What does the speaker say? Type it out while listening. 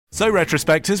So,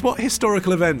 retrospectors, what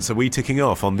historical events are we ticking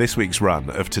off on this week's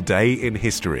run of Today in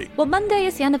History? Well, Monday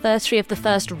is the anniversary of the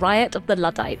first riot of the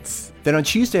Luddites. Then on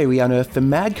Tuesday, we unearthed the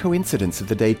mad coincidence of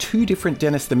the day two different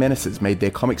Dennis the Menaces made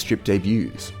their comic strip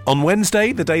debuts. On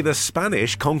Wednesday, the day the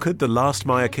Spanish conquered the last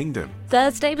Maya kingdom.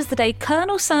 Thursday was the day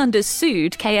Colonel Sanders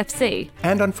sued KFC.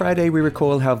 And on Friday, we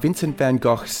recall how Vincent van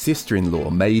Gogh's sister-in-law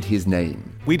made his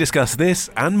name. We discuss this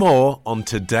and more on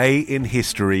Today in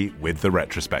History with the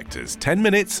Retrospectors. 10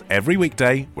 minutes every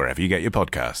weekday, wherever you get your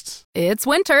podcasts. It's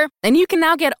winter, and you can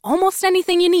now get almost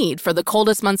anything you need for the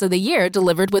coldest months of the year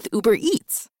delivered with Uber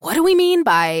Eats. What do we mean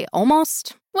by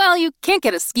almost? Well, you can't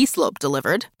get a ski slope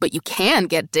delivered, but you can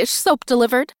get dish soap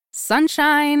delivered.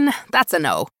 Sunshine, that's a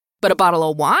no. But a bottle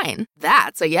of wine,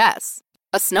 that's a yes.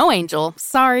 A snow angel,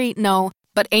 sorry, no.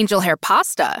 But angel hair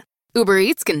pasta, Uber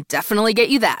Eats can definitely get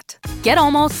you that. Get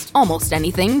almost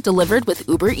anything delivered with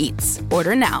Uber Eats.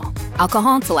 Order now.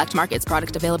 Alcohol and select markets.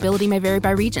 Product availability may vary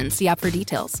by region. See app for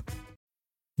details.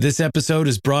 This episode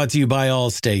is brought to you by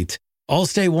Allstate.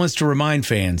 Allstate wants to remind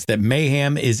fans that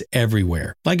mayhem is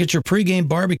everywhere, like at your pregame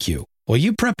barbecue. While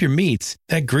you prep your meats,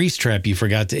 that grease trap you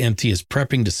forgot to empty is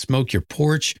prepping to smoke your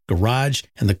porch, garage,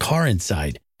 and the car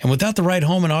inside. And without the right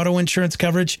home and auto insurance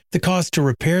coverage, the cost to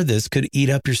repair this could eat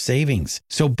up your savings.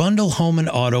 So bundle home and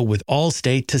auto with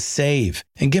Allstate to save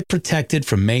and get protected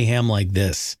from mayhem like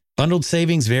this. Bundled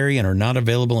savings vary and are not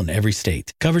available in every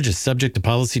state. Coverage is subject to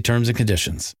policy terms and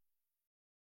conditions.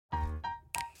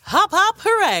 Hop, hop,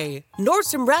 hooray!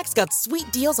 Nordstrom Rack's got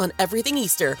sweet deals on everything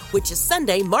Easter, which is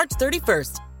Sunday, March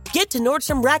 31st. Get to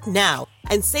Nordstrom Rack now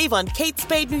and save on Kate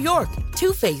Spade New York,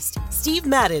 Too Faced, Steve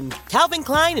Madden, Calvin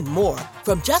Klein, and more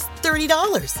from just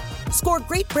 $30. Score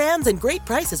great brands and great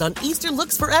prices on Easter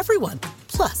looks for everyone.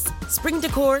 Plus, spring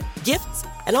decor, gifts,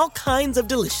 and all kinds of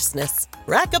deliciousness.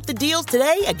 Rack up the deals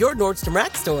today at your Nordstrom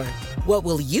Rack store. What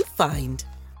will you find?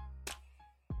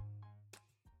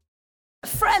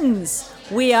 Friends,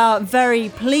 we are very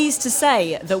pleased to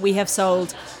say that we have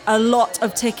sold a lot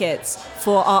of tickets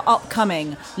for our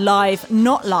upcoming live,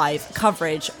 not live,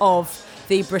 coverage of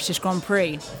the British Grand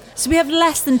Prix. So we have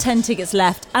less than 10 tickets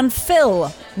left. And Phil,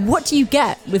 what do you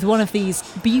get with one of these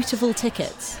beautiful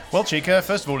tickets? Well, Chica,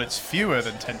 first of all, it's fewer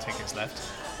than 10 tickets left.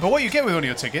 But what you get with one of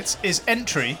your tickets is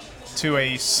entry to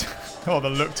a... Oh,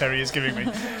 the look Terry is giving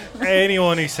me.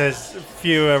 Anyone who says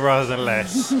fewer rather than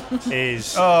less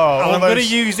is... I'm going to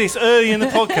use this early in the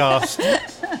podcast.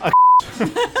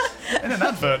 In an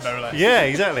advert, no less. Yeah,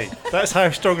 exactly. That's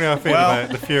how strongly I feel about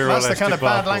the fewer or less. That's the kind of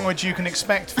bad debacle. language you can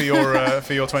expect for your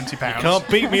for your £20. You can't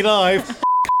beat me live.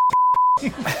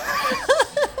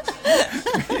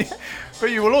 But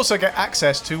you will also get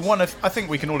access to one of, I think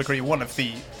we can all agree, one of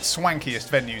the swankiest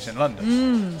venues in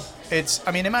London.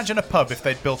 Imagine a pub if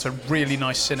they'd built a really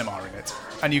nice cinema in it.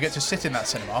 And you get to sit in that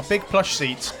cinema, big plush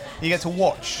seats. You get to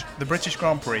watch the British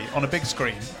Grand Prix on a big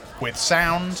screen with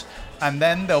sound. And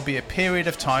then there'll be a period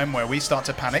of time where we start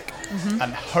to panic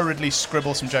and hurriedly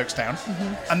scribble some jokes down.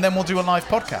 And then we'll do a live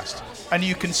podcast. And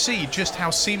you can see just how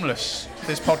seamless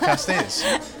this podcast is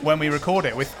when we record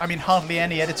it with, hardly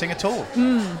any editing at all.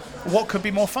 What could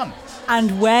be more fun?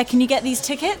 And where can you get these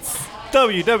tickets?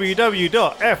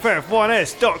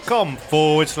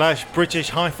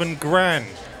 www.ff1s.com/British-Grand.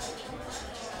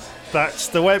 That's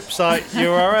the website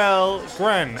URL,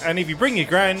 Gran. And if you bring your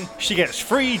Gran, she gets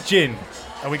free gin.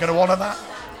 Are we going to honour that?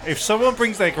 If someone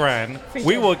brings their Gran,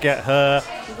 we will get her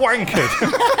wankered.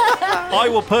 I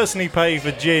will personally pay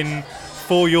for gin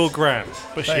for your Gran,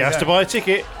 but she has to buy a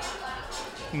ticket.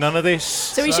 None of this.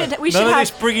 So we should none of this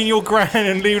bringing your Gran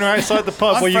and leaving her outside the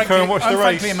pub where you come and watch the race. I'm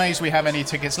frankly amazed we have any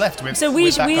tickets left with. So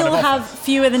we'll have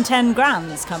fewer than 10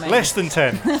 grands coming. Less than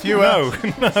 10. Fewer.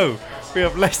 No. We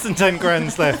have less than 10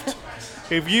 grands left.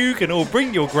 If you can all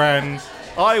bring your Gran,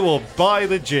 I will buy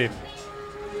the gin.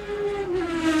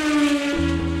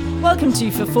 Welcome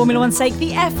to For Formula One's Sake,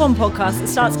 the F1 podcast that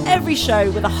starts every show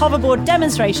with a hoverboard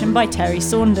demonstration by Terry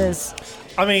Saunders.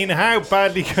 How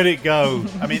badly could it go?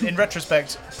 In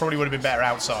retrospect, probably would have been better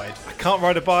outside. I can't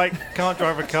ride a bike, can't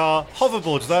drive a car.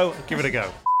 Hoverboards, though, give it a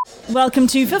go. Welcome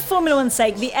to For Formula One's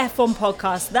Sake, the F1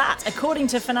 podcast that, according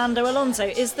to Fernando Alonso,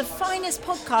 is the finest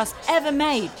podcast ever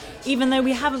made, even though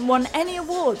we haven't won any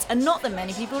awards and not that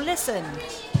many people listen.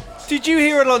 Did you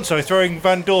hear Alonso throwing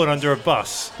Van Dorn under a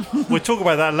bus? We'll talk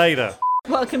about that later.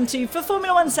 Welcome to For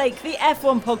Formula One's Sake, the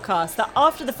F1 podcast that,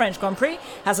 after the French Grand Prix,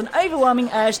 has an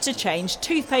overwhelming urge to change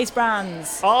toothpaste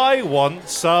brands. I want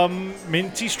some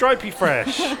minty stripey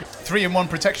fresh. 3-in-1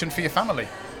 protection for your family.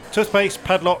 Toothpaste,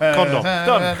 padlock, condom.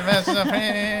 Done.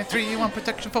 3-1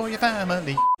 protection for your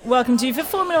family. Welcome to For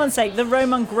Formula One's Sake, the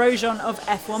Romain Grosjean of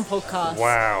F1 podcast.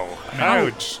 Wow. How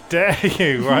dare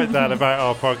you write that about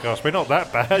our podcast? We're not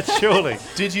that bad, surely.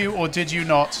 Did you or did you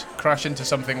not crash into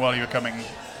something while you were coming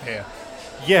here?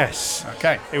 Yes.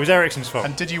 Okay. It was Ericsson's fault.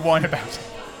 And did you whine about it?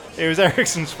 It was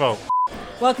Ericsson's fault.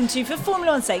 Welcome to For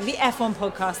Formula One's Sake, the F1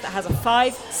 podcast that has a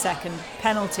 5-second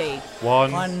penalty.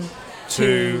 1,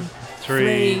 2,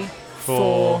 3,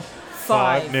 4,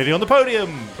 5. Nearly on the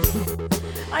podium.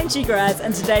 I'm Chica Az,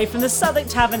 and today from the Southwark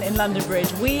Tavern in London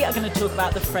Bridge, we are going to talk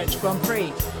about the French Grand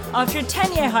Prix. After a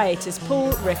 10-year hiatus,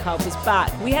 Paul Ricard was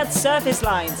back. We had surface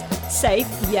lines. Safe,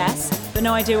 yes, but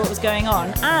no idea what was going on,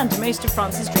 and most of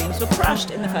France's dreams were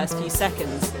crushed in the first few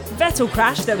seconds. Vettel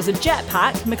crashed, there was a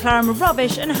jetpack, McLaren were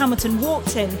rubbish, and Hamilton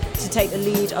walked in to take the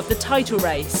lead of the title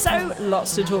race. So,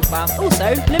 lots to talk about.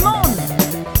 Also, Le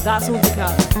Mans! That's all to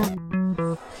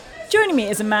come. Joining me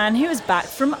is a man who is back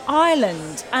from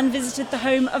Ireland and visited the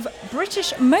home of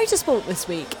British motorsport this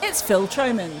week. It's Phil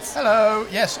Tromans. Hello.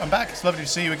 Yes, I'm back. It's lovely to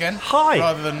see you again. Hi.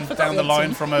 Rather than down the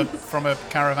line from a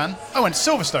caravan. I went to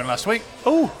Silverstone last week.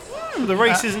 Oh, the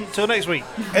race isn't till next week.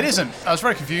 It isn't. I was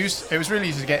very confused. It was really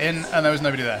easy to get in, and there was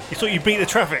nobody there. You thought you beat the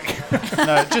traffic?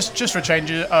 No, just for a change,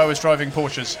 I was driving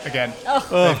Porsches again.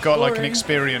 They've got like an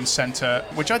experience centre,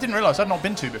 which I didn't realise I'd not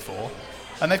been to before.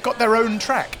 And they've got their own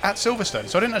track at Silverstone.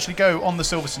 So I didn't actually go on the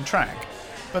Silverstone track,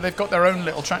 but they've got their own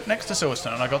little track next to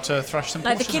Silverstone, and I got to thrash some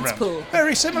Like Porsches the kids' around. pool?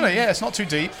 Very similar, yeah. It's not too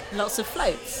deep. Lots of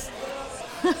floats.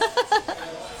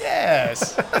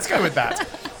 Yes, let's go with that.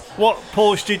 What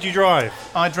Porsche did you drive?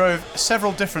 I drove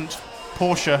several different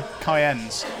Porsche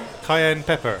Cayennes. Cayenne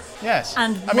pepper. Yes.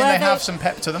 And I mean, were they they- have some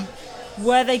pep to them.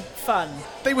 Were they fun?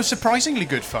 They were surprisingly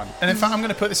good fun. And in fact, I'm going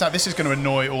to put this out. This is going to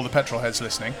annoy all the petrol heads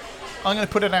listening. I'm going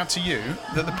to put it out to you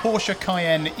that the Porsche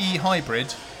Cayenne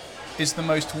E-Hybrid is the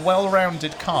most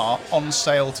well-rounded car on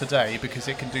sale today because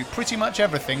it can do pretty much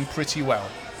everything pretty well.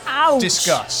 Ouch!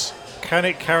 Discuss. Can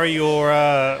it carry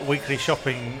your weekly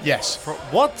shopping? Yes.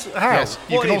 What? How? Yes.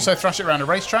 You What can in- also thrash it around a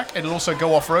racetrack. It'll also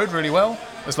go off-road really well.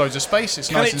 There's loads of space. It's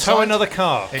Can nice it inside. tow another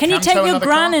car? It Can you take tow your another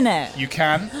gran car. in it? You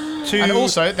can. To- And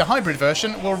also, the hybrid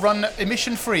version will run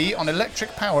emission-free on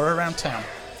electric power around town.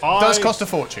 It does cost a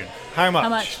fortune. How much? How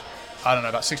much? I don't know,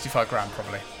 about 65 grand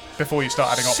probably. Before you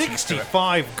start adding options to it.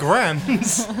 65 grand?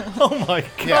 Oh my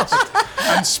god. Yes.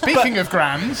 And speaking of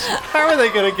grands, How are they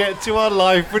going to get to our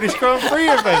live British Grand Prix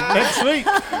event next week?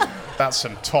 that's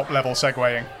some top-level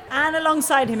segueing. And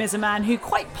alongside him is a man who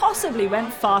quite possibly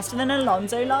went faster than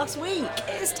Alonso last week.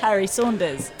 It's Terry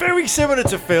Saunders. Very similar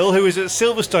to Phil, who was at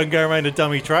Silverstone going around a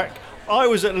dummy track. I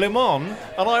was at Le Mans,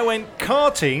 and I went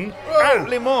karting at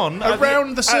Le Mans.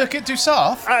 Around the Circuit du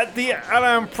Surf? At the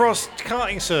Alain Prost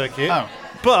karting circuit. Oh.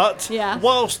 But Yeah.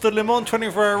 whilst the Le Mans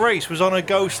 24-hour race was on a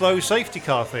go-slow safety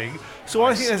car thing, so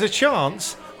I think there's a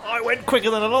chance I went quicker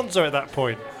than Alonso at that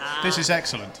point. This is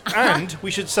excellent. And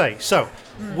we should say, so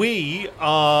we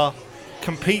are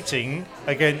competing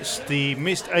against the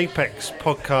Missed Apex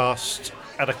podcast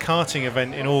at a karting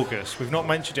event in August. We've not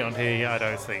mentioned it on here yet, I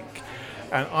don't think.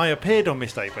 And I appeared on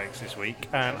Missed Apex this week,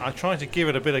 and I tried to give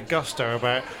it a bit of gusto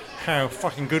about how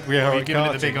fucking good we are You're at giving it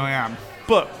karting. the big I am.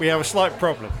 But we have a slight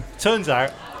problem. Turns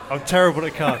out I'm terrible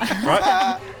at karting,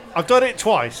 right? I've done it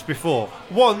twice before.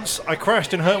 Once I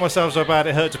crashed and hurt myself so bad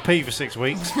it hurt to pee for 6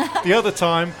 weeks. The other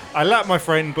time I lapped my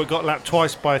friend but got lapped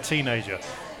twice by a teenager.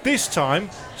 This time,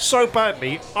 so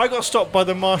badly, I got stopped by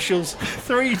the marshals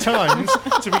 3 times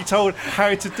to be told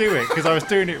how to do it because I was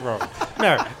doing it wrong.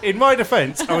 Now, in my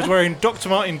defence, I was wearing Dr.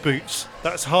 Martin boots.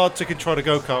 That's hard to control a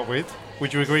go-kart with.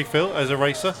 Would you agree, Phil, as a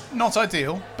racer? Not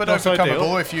ideal, but Not overcomable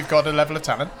ideal. if you've got a level of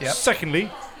talent. Yep. Secondly,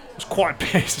 I was quite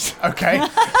pissed. Okay.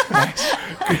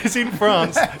 Because in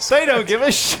France, they don't give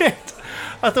a shit.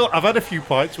 I thought, I've had a few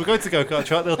pints, we're going to the go-kart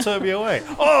track, they'll turn me away.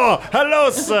 Oh,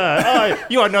 hello, sir.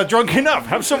 You are not drunk enough,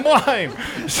 have some wine.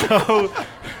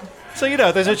 So you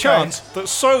know, there's a chance that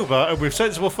sober and with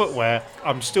sensible footwear,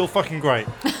 I'm still fucking great.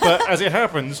 But as it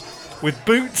happens, with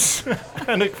boots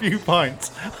and a few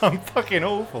pints, I'm fucking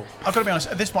awful. I've got to be honest,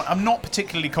 at this point, I'm not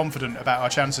particularly confident about our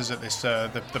chances at this,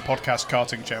 the podcast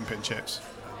karting championships.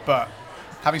 But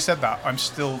having said that, I'm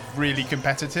still really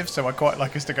competitive, so I quite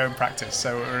like us to go and practice.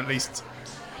 So, or at least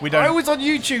we don't. I was on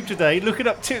YouTube today looking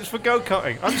up tips for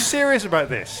go-karting. I'm serious about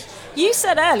this. You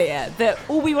said earlier that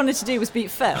all we wanted to do was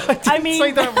beat Phil. I didn't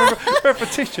say that for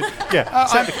repetition. Yeah,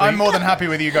 technically. I'm more than happy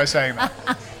with you guys saying that.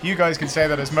 You guys can say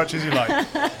that as much as you like.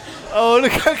 Oh,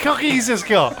 look how cocky he's just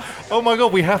got. Oh my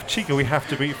god, we have Chica, we have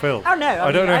to beat Phil. Oh no,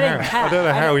 I don't know don't how. I don't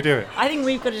know how we do it. I think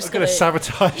we've got to I'm just going to gotta-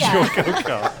 sabotage Yeah. your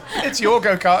go-kart. It's your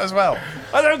go-kart as well.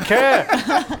 I don't care.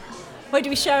 Wait, do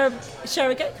we share a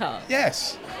go-kart?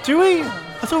 Yes. Do we?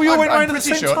 I thought we all went round at the pretty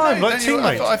same sure. time, No, like don't you?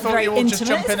 teammates. I thought Very you all just intimate,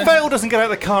 jump in isn't and... Vale doesn't get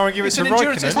out of the car and give It's it an to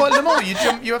endurance. It's Raikkonen. like Le Mans. You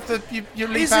jump. You have to. You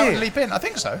leap Is out it? and leap in. I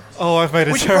think so. Oh, I've made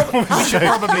a We should, terrible we should mistake.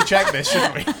 probably check this,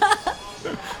 shouldn't we?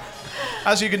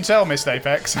 As you can tell, Missed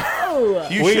Apex,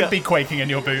 you We should are- be quaking in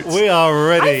your boots. We are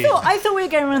ready. I thought we were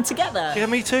going around together. Yeah,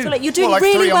 me too. So, like, you're doing like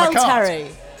really three on well, the cart. Terry.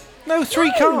 No,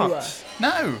 3 cars.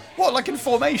 No. What, like in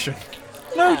formation?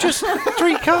 No, just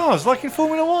 3 cars, like in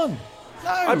Formula 1. No.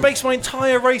 I base my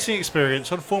entire racing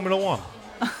experience on Formula 1.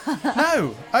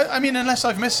 No. I mean, unless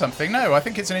I've missed something. No, I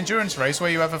think it's an endurance race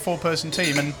where you have a 4-person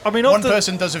team and I mean, of one the-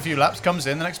 person does a few laps, comes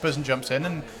in, the next person jumps in,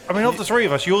 and I mean, of the 3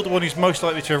 of us, you're the one who's most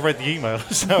likely to have read the email,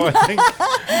 so I think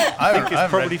I it's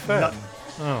probably fair.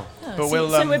 But we'll.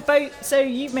 So we're both. So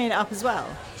you've made it up as well.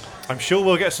 I'm sure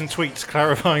we'll get some tweets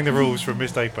clarifying the rules from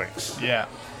Missed Apex. Yeah.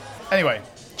 Anyway,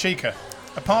 Chica,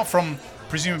 apart from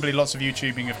presumably lots of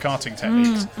YouTubing of karting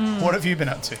techniques, what have you been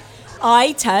up to?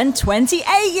 I turned 28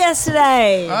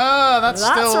 yesterday. Ah, that's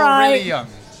still right. really young.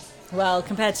 Well,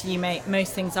 compared to you, mate,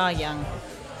 most things are young.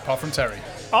 Apart from Terry.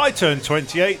 I turned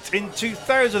 28 in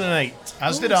 2008.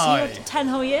 As did So I. you're 10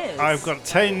 whole years. I've got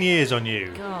 10 years on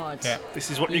you. God. Yeah. This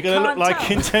is what You you're going to look can't like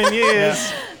tell. in 10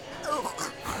 years.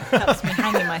 Helps me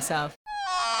hanging myself.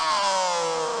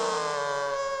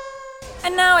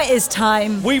 And now it is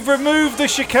time We've removed the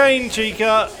chicane,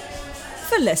 Chica.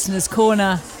 for Listener's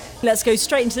Corner. Let's go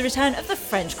straight into the return of the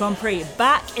French Grand Prix,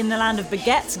 back in the land of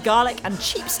baguettes, garlic and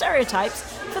cheap stereotypes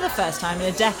for the first time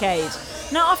in a decade.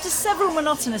 Now, after several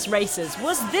monotonous races,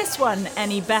 was this one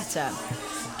any better?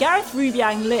 Gareth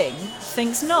Rubiang Ling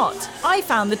thinks not. I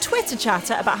found the Twitter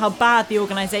chatter about how bad the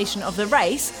organisation of the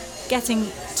race, getting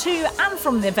to and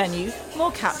from the venue,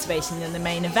 more captivating than the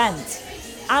main event.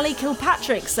 Ali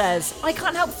Kilpatrick says, I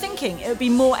can't help thinking it would be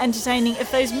more entertaining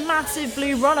if those massive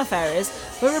blue runoff areas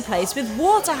were replaced with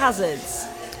water hazards.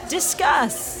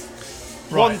 Discuss.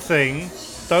 One thing,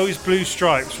 those blue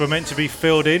stripes were meant to be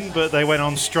filled in, but they went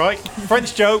on strike.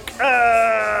 French joke.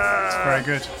 Very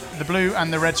good. The blue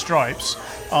and the red stripes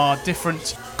are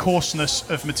different coarseness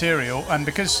of material, and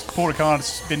because Paul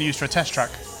Ricard's been used for a test track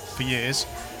for years,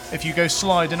 if you go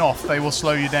sliding off, they will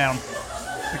slow you down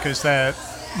because they're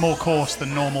more coarse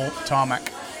than normal tarmac,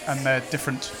 and they're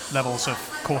different levels of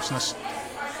coarseness.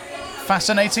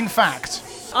 Fascinating fact.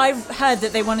 I heard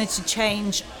that they wanted to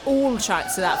change all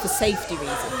tracks to that for safety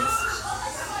reasons.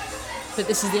 But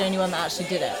this is the only one that actually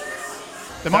did it.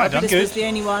 They might have done This good. was the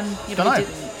only one Dunno. but it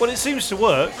didn't. Well, it seems to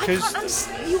work I can't because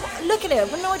understand. You look at it.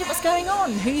 I've no idea what's going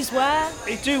on. Who's where?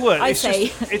 it do work. I It's say,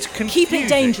 just, it's confusing. keep it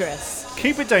dangerous.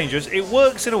 Keep it dangerous. It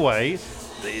works in a way,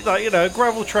 like, you know, a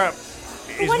gravel trap is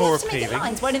Why do they more have to make it appealing.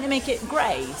 lines? Why didn't they make it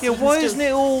grey? Yeah, why isn't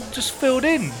it all just filled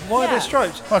in? Why are Yeah. there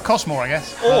stripes? Well, it costs more, I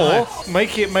guess. Or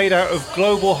make it made out of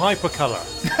global hypercolour.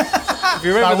 If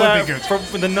you remember That would be that good.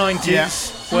 from the 90s,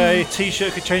 Yeah. where a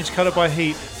t-shirt could change colour by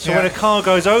heat, so Yeah. when a car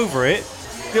goes over it,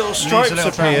 little stripes little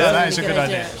appear. trail. That is a good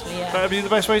idea. Actually, yeah. That would be the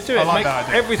best way to do it. I like Make that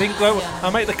idea. everything global. Yeah.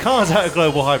 And make the cars out of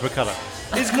global hypercolour.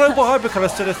 Is global hypercolour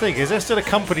still a thing? Is there still a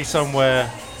company somewhere?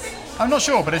 I'm not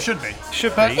sure, but it should be.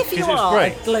 Should But be, If you because it's are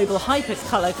great. a global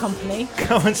hypercolour company,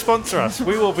 Come and sponsor us.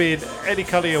 We will be in any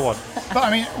colour you want. But I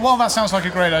mean, while that sounds like a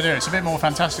great idea, it's a bit more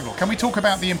fantastical. Can we talk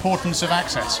about the importance of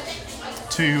access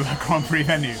to a Grand Prix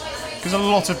venue? Because a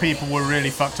lot of people were really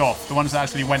fucked off, the ones that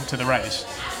actually went to the race,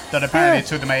 that apparently it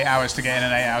took them 8 hours to get in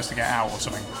and 8 hours to get out or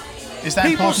something. Is that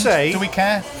People important? say- Do we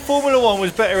care? Formula One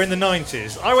was better in the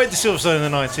 90s. I went to Silverstone in the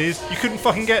 90s. You couldn't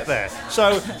fucking get there.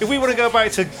 So if we want to go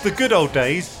back to the good old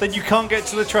days, then you can't get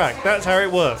to the track. That's how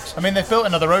it works. I mean, they've built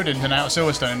another road in and out of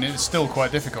Silverstone, and it's still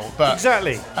quite difficult. But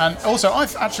Exactly. And also,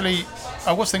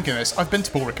 I was thinking this. I've been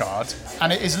to Paul Ricard,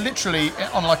 and it is literally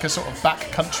on like a sort of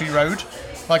back country road.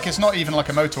 Like it's not even like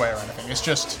a motorway or anything. It's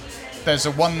just there's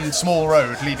a one small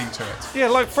road leading to it. Yeah,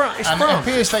 like France. It's And France. it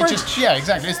appears It's they French. just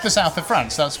exactly. It's the south of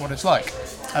France. That's what it's like,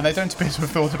 and they don't appear to have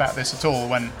thought about this at all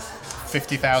when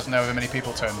 50,000 however many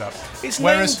people turned up. It's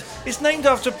named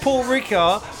after Paul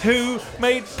Ricard, who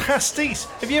made pastis.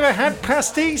 Have you ever had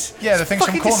pastis? Yeah, the It's things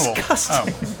from fucking Cornwall.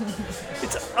 Disgusting.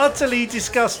 It's utterly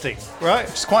disgusting, right?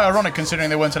 It's quite ironic considering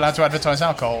they weren't allowed to advertise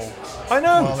alcohol I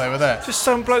know. while they were there. Just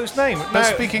some bloke's name. But Now,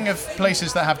 speaking of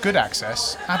places that have good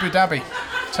access, Abu Dhabi.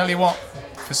 Tell you what,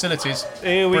 facilities.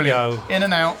 Here we brilliant. go. In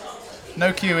and out,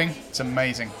 no queuing. It's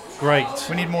amazing. Great.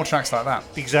 We need more tracks like that.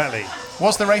 Exactly.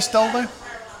 Was the race dull though?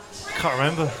 Can't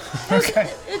remember.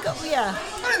 Okay. yeah,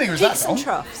 I don't think it was that peaks dull. and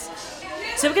troughs.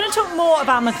 So we're going to talk more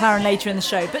about McLaren later in the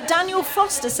show, but Daniel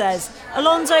Foster says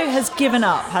Alonso has given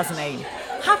up, hasn't he?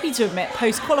 happy to admit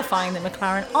post-qualifying that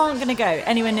McLaren aren't going to go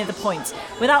anywhere near the points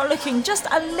without looking just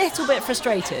a little bit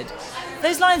frustrated.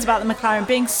 Those lines about the McLaren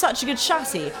being such a good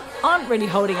chassis aren't really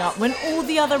holding up when all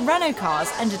the other Renault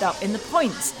cars ended up in the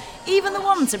points, even the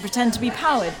ones that pretend to be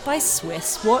powered by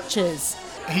Swiss watches.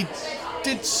 He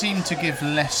did seem to give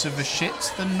less of a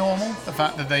shit than normal. The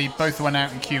fact that they both went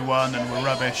out in Q1 and were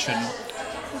rubbish and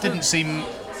didn't seem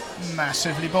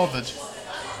massively bothered.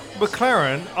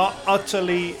 McLaren are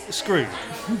utterly screwed.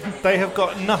 They have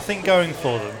got nothing going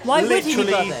for them. Why would he be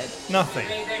Literally bothered? nothing.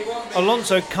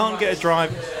 Alonso can't get a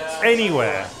drive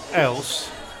anywhere else.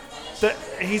 That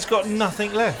he's got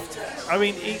nothing left. I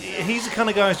mean, he's the kind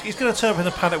of guy. He's going to turn up in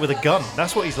the paddock with a gun.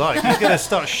 That's what he's like. He's going to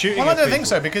start shooting. Well, I don't at think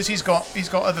people. so, because he's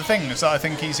got other things that I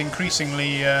think he's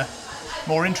increasingly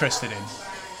more interested in.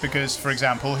 Because, for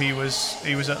example, he was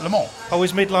at Le Mans. Oh,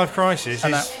 his midlife crisis,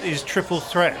 And his triple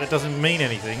threat that doesn't mean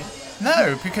anything.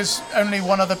 No, because only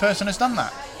one other person has done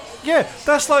that. Yeah,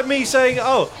 that's like me saying,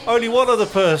 oh, only one other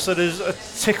person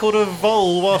has tickled a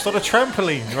vole whilst on a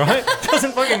trampoline, right?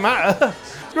 Doesn't fucking matter.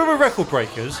 Remember Record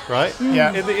Breakers, right?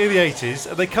 Yeah. In the 80s,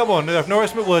 and they come on, they have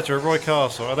Norris McWhirter and Roy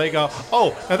Castle, and they go,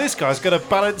 oh, now this guy's going to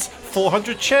balance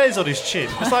 400 chairs on his chin.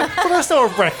 It's like, well, that's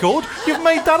not a record. You've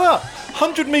made that up.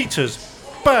 100 metres.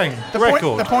 Bang,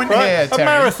 record. The point right? here, a Terry.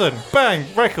 marathon, bang,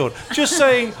 record. Just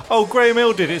saying, oh, Graham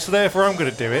Hill did it, so therefore I'm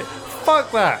going to do it.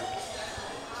 Fuck that.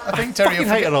 I think, Terry, fucking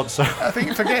hate Alonso. I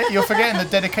think you're forgetting that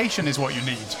dedication is what you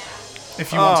need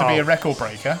if you want to be a record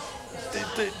breaker.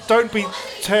 Don't be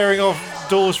tearing off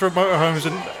doors from motorhomes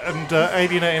and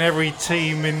alienating every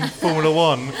team in Formula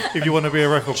One if you want to be a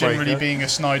record Generally breaker. being a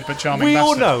snide but charming We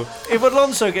all bastard. know, if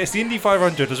Alonso gets the Indy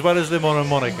 500 as well as Le Mans and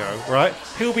Monaco, right,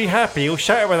 he'll be happy, he'll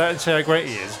shout about that and say how great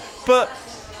he is. But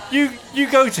you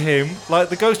go to him, like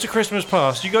the Ghost of Christmas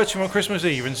Past, you go to him on Christmas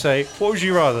Eve and say, what would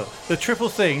you rather, the triple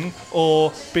thing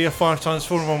or be a 5 times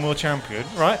Formula 1 world champion,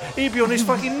 right? He'd be on his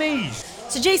fucking knees.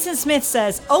 So Jason Smith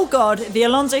says, oh God, the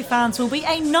Alonso fans will be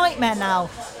a nightmare now.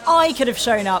 I could have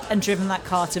shown up and driven that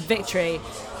car to victory.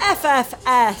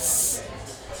 FFS.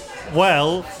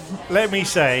 Well, let me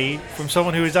say, from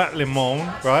someone who is at Le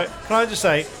Mans, right, can I just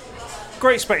say,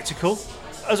 great spectacle.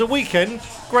 As a weekend,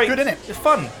 great. Good, innit? It's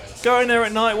fun. Going there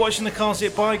at night, watching the cars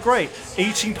zip by, great.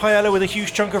 Eating paella with a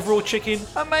huge chunk of raw chicken,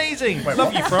 amazing.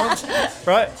 Love you, France.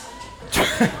 Right?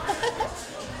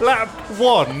 Lap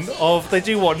 1 of, they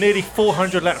do what, nearly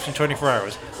 400 laps in 24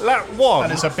 hours. Lap 1.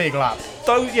 And it's a big lap.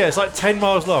 Yeah, it's like 10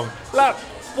 miles long. Lap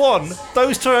 1,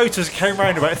 those Toyotas came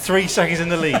round about 3 seconds in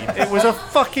the lead. It was a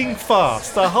fucking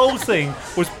farce. The whole thing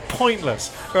was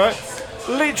pointless, right?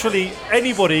 Literally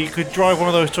anybody could drive one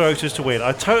of those Toyotas to win.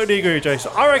 I totally agree with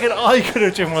Jason. I reckon I could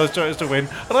have driven one of those Toyotas to win,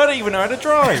 and I don't even know how to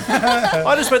drive.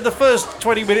 I just spent the first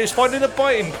 20 minutes finding a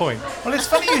biting point. Well, it's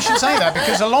funny you should say that,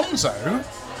 because Alonso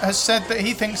has said that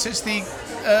he thinks it's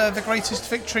the greatest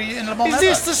victory in Le Mans Is ever.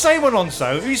 this the same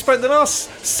Alonso who spent the last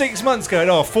 6 months going,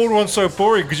 oh, Formula 1's so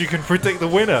boring because you can predict the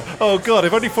winner. Oh, God,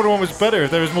 if only Formula 1 was better,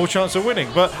 if there was more chance of winning.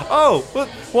 But,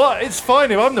 what? It's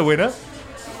fine if I'm the winner.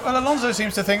 Well, Alonso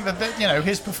seems to think that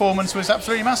his performance was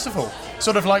absolutely masterful.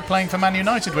 Sort of like playing for Man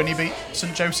United when he beat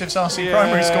St Joseph's RC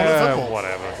Primary School at football.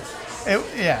 Whatever.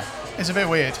 It's a bit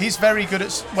weird. He's very good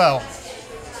at... Well,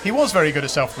 he was very good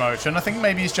at self-promotion. I think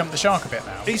maybe he's jumped the shark a bit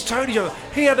now. He's totally...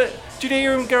 He had a... Did you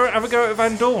hear him have a go at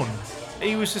Van Dorn?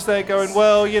 He was just there going,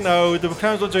 well, the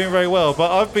McLaren's not doing very well, but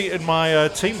I've beaten my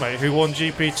teammate who won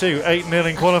GP2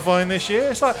 8-0 in qualifying this year.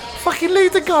 It's like, fucking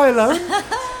leave the guy alone.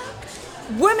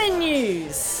 Women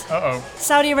news. Uh-oh.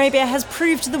 Saudi Arabia has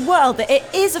proved to the world that it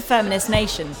is a feminist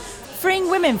nation,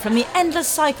 freeing women from the endless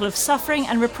cycle of suffering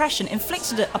and repression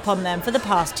inflicted upon them for the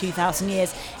past 2,000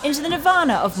 years into the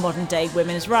nirvana of modern-day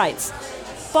women's rights,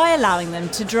 by allowing them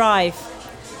to drive.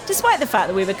 Despite the fact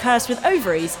that we were cursed with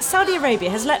ovaries, Saudi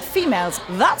Arabia has let females,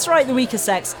 that's right, the weaker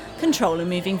sex, control a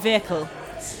moving vehicle.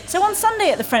 So on Sunday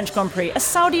at the French Grand Prix, a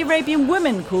Saudi Arabian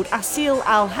woman called Asil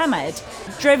Al-Hamed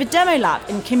drove a demo lap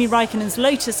in Kimi Raikkonen's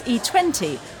Lotus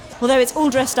E20, although it's all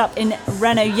dressed up in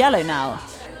Renault yellow now.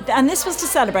 And this was to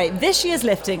celebrate this year's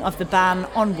lifting of the ban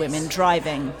on women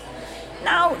driving.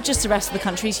 Now, just the rest of the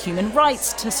country's human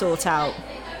rights to sort out.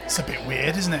 It's a bit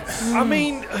weird, isn't it? I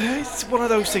mean, it's one of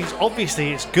those things.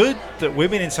 Obviously, it's good that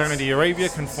women in Saudi Arabia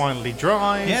can finally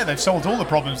drive. Yeah, they've solved all the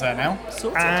problems there now.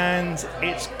 And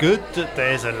it's good that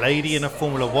there's a lady in a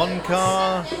Formula 1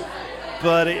 car.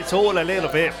 But it's all a little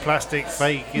bit plastic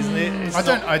fake, isn't it?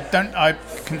 I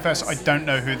confess, I don't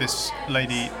know who this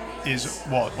lady is.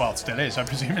 Well, still is, I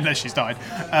presume, unless she's died.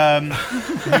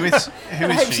 Who is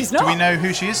she? She's Do not. we know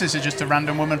who she is? Is it just a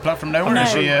random woman plucked from nowhere? No.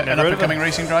 Is she an Never heard of up-and-coming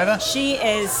racing driver? She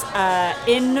is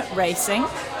in racing.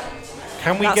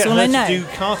 Can we That's get all her I to know. do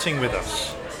karting with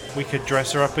us? We could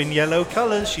dress her up in yellow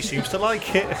colours. She seems to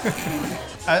like it.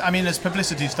 I mean, as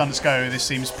publicity stunts go, this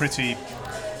seems pretty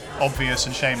obvious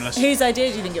and shameless. Whose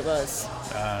idea do you think it was?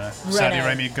 Saudi Renault.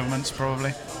 Arabian governments, probably.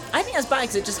 I think that's bad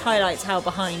because it just highlights how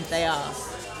behind they are.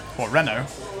 What, Renault?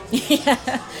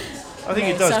 I think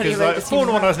No, it does, Saudi because Arabia's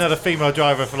Formula human 1 hasn't had a female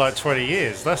driver for like 20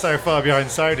 years. That's how far behind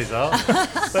Saudis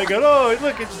are. They go, oh,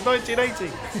 look, it's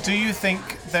 1980. Do you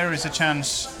think there is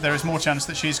more chance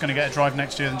that she's going to get a drive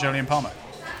next year than Jolyon Palmer?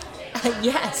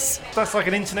 Yes. That's like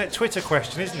an internet Twitter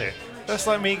question, isn't it? That's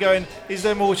like me going, is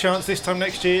there more chance this time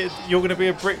next year you're going to be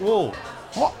a brick wall?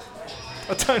 What?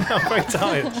 I don't know, I'm very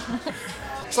tired.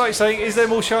 It's like saying, is there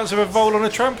more chance of a vole on a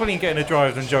trampoline getting a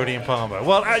drive than Jolyon Palmer?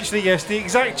 Well, actually, yes, the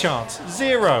exact chance.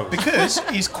 0. Because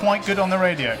he's quite good on the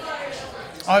radio.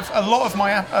 A lot of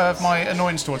my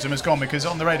annoyance towards him has gone because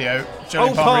on the radio,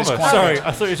 Jolyon Palmer is quite sorry, good.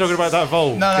 I thought you were talking about that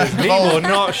vole. No, He Vole. will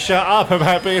not shut up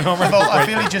about being on radio. I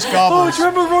feel he just Oh, garbles. do you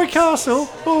remember Roy Castle?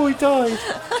 Oh, he died.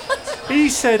 He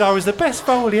said I was the best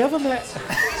vole he ever met.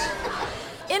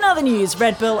 In other news,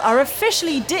 Red Bull are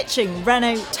officially ditching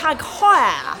Renault Tag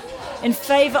Heuer in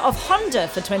favour of Honda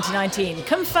for 2019.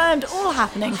 Confirmed, all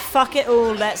happening. Fuck it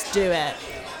all, let's do it.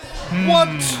 What?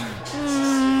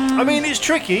 I mean, it's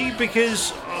tricky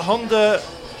because Honda,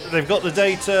 they've got the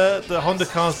data, the Honda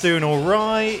car's doing all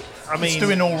right. I mean, It's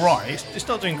doing all right. It's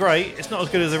not doing great. It's not as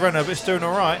good as the Renault, but it's doing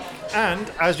all right.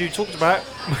 And as you talked about,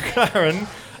 McLaren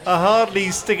are hardly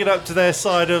sticking up to their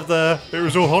side of the "it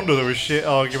was all Honda that was shit"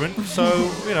 argument. So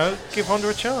give Honda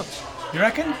a chance. You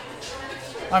reckon?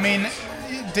 I mean,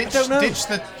 ditch don't know.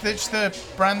 the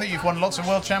brand that you've won lots of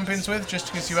world champions with just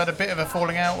because you had a bit of a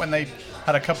falling out when they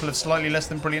had a couple of slightly less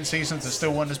than brilliant seasons that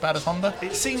still weren't as bad as Honda.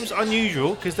 It seems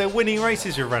unusual because they're winning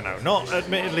races with Renault. Not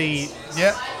admittedly,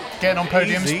 Yeah, getting on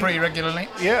podiums Easy. pretty regularly.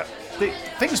 yeah.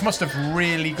 Things must have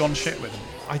really gone shit with them.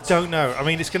 I don't know. I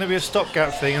mean, it's going to be a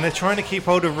stopgap thing, and they're trying to keep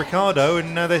hold of Ricciardo,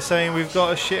 and now they're saying we've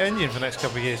got a shit engine for the next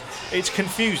couple of years. It's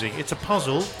confusing. It's a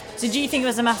puzzle. So do you think it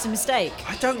was a massive mistake?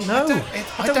 I don't know. I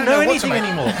I don't don't know know what to anything make.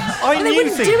 anymore. Well, they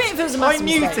wouldn't do it if it was a massive I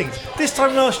knew mistake. things. This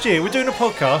time last year, we're doing a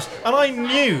podcast, and I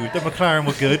knew that McLaren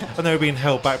were good, and they were being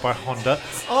held back by Honda.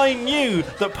 I knew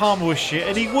that Palmer was shit,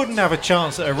 and he wouldn't have a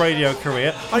chance at a radio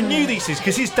career. I knew these things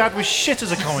because his dad was shit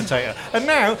as a commentator, and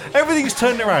now everything's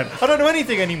turned around. I don't know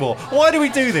anything anymore. Why do we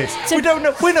do this? We don't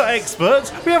know. We're not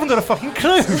experts. We haven't got a fucking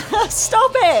clue.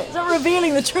 Stop it! Stop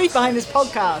revealing the truth behind this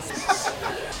podcast.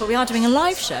 But we are doing a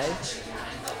live show.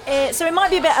 So it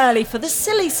might be a bit early for the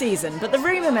silly season, but the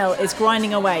rumour mill is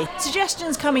grinding away.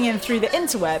 Suggestions coming in through the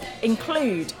interweb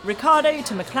include Ricciardo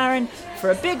to McLaren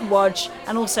for a big wodge,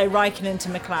 and also Raikkonen to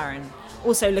McLaren.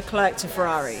 Also Leclerc to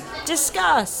Ferrari.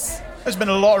 Discuss! There's been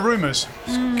a lot of rumours,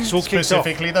 It's all kicked off.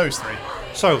 specifically those three.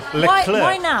 So Leclerc.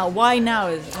 Why now? Why now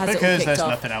has it all Because kicked there's off?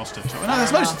 nothing else to talk about. No,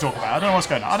 there's loads to talk about. I don't know what's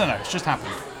going on. I don't know. It's just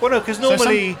happened. Well, no, because So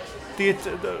normally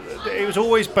it was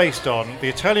always based on the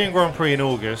Italian Grand Prix in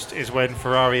August is when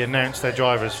Ferrari announced their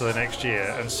drivers for the next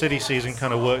year, and silly season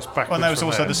kind of works backwards. Well, and there was from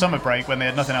also there. the summer break when they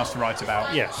had nothing else to write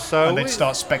about. Yes, so And they'd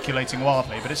start speculating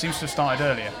wildly, but it seems to have started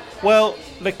earlier. Well,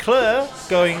 Leclerc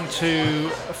going to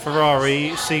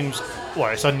Ferrari seems,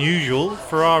 well, it's unusual.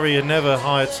 Ferrari had never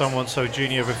hired someone so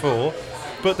junior before.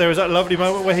 But there was that lovely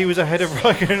moment where he was ahead of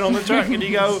Raikkonen on the track, and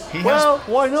you go,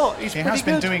 why not? He's He pretty has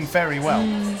been good. doing very well.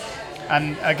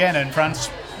 And again, in France,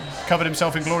 covered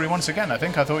himself in glory once again, I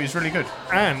think. I thought he was really good.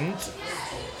 And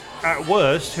at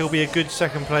worst, he'll be a good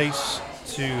second place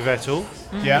to Vettel.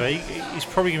 Yeah. He's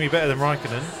probably going to be better than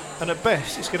Raikkonen. And at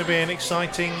best, it's going to be an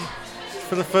exciting...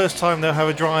 For the first time, they'll have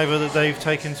a driver that they've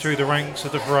taken through the ranks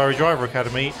of the Ferrari Driver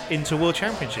Academy into World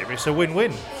Championship. It's a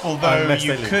win-win. Although unless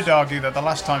you they lose. could argue that the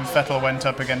last time Vettel went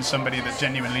up against somebody that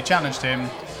genuinely challenged him,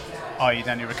 i.e.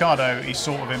 Daniel Ricciardo, he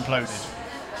sort of imploded.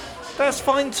 That's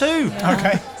fine too.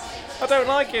 Okay. I don't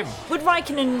like him. Would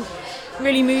Raikkonen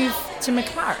really move to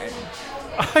McLaren?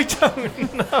 I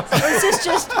don't know. Or is this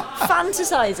just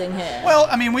fantasising here? Well,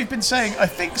 I mean, we've been saying, I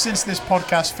think since this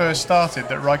podcast first started,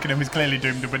 that Raikkonen was clearly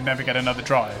doomed and would never get another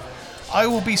drive. I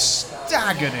will be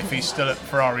staggered if he's still at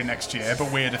Ferrari next year,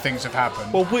 but weirder things have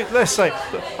happened. Well, let's say,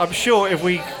 I'm sure if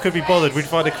we could be bothered, we'd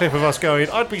find a clip of us going,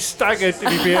 I'd be staggered if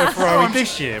he'd be at Ferrari I'm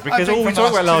this sure- year, I because think all we from the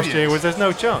talked about last last 2 year years. was there's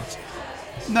no chance.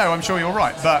 No, I'm sure you're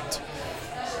right, but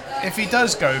if he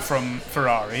does go from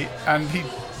Ferrari and he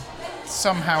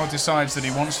somehow decides that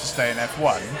he wants to stay in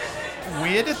F1,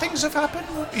 weirder things have happened.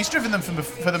 He's driven them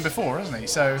for them before, hasn't he?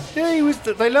 So Yeah, he was.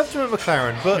 They loved him at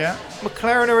McLaren, but Yeah.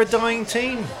 McLaren are a dying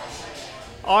team.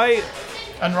 I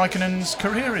And Raikkonen's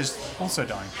career is also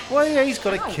dying. Well, yeah, he's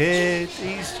got a kid.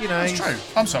 He's, That's true.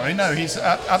 I'm sorry. No, he's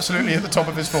absolutely at the top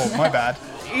of his form. My bad.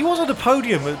 He was on the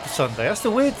podium at Sunday. That's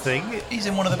the weird thing. He's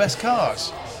in one of the best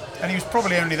cars. And he was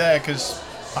probably only there because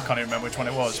I can't even remember which one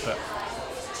it was, but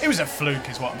it was a fluke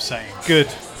is what I'm saying. Good.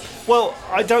 Well,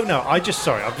 I don't know. I'm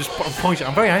pointing.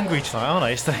 I'm very angry tonight, aren't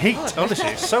I? It's the heat. Honestly,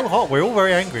 it's so hot. We're all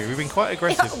very angry. We've been quite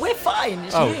aggressive. We're fine.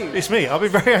 It's you. It's me. I've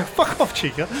been very angry. Fuck off,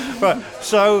 Chica. Right.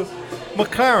 So,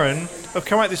 McLaren have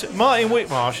come out this. Martin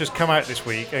Whitmarsh has come out this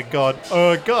week and gone,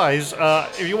 guys,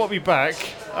 if you want me back,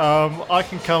 I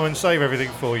can come and save everything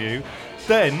for you.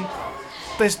 Then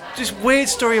there's this weird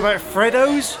story about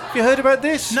Freddos. Have you heard about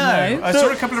this? No. I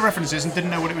saw a couple of references and didn't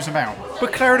know what it was about.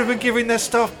 McLaren have been giving their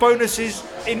staff bonuses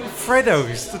in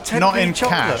Freddos, the 10p not in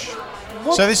chocolate. cash.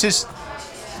 What? So this is.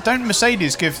 Don't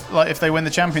Mercedes give, like, if they win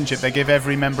the championship, they give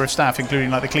every member of staff,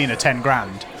 including like the cleaner, 10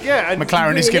 grand? Yeah, and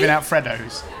McLaren is giving out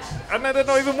Freddos. And they're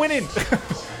not even winning.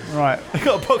 Right. They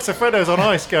got a box of Freddos on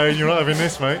ice going, you're not having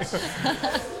this, mate.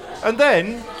 And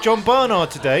then John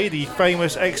Barnard today, the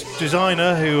famous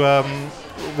ex-designer who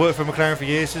worked for McLaren for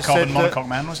years, has Carbon said monocoque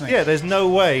man, wasn't he? Yeah, there's no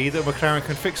way that McLaren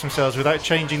can fix themselves without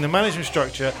changing the management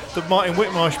structure that Martin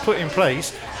Whitmarsh put in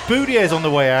place. Boudier's on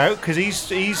the way out because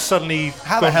he's suddenly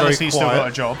How gone the hell very has he still quiet. got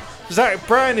a job? Zach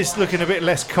Brown is looking a bit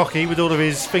less cocky with all of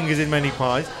his fingers in many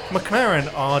pies.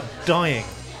 McLaren are dying.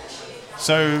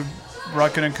 So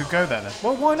Raikkonen could go there then?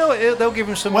 Well, why not? They'll give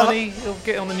him some money. He'll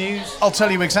get on the news. I'll tell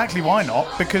you exactly why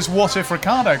not. Because what if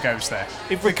Ricciardo goes there?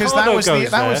 Because that was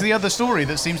the other story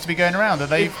that seems to be going around, that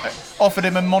they've offered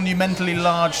him a monumentally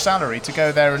large salary to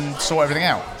go there and sort everything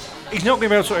out. He's not going to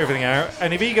be able to sort everything out,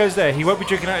 and if he goes there, he won't be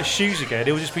drinking out his shoes again.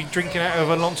 He'll just be drinking out of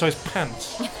Alonso's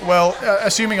pants. Well,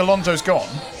 assuming Alonso's gone.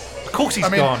 Of course he's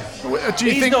gone.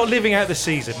 He's not living out the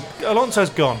season. Alonso's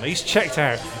gone. He's checked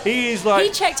out. He is like...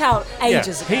 He checked out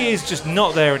ages ago. He is just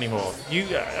not there anymore.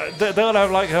 They'll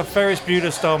have like a Ferris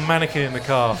Bueller-style mannequin in the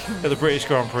car at the British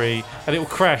Grand Prix, and it will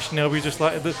crash, and they'll be just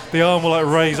like... The arm will like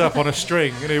raise up on a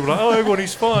string, and he'll be like, oh, everyone,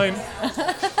 he's fine.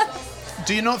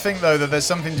 Do you not think, though, that there's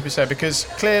something to be said? Because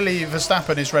clearly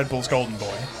Verstappen is Red Bull's golden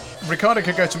boy. Ricciardo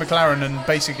could go to McLaren and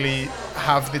basically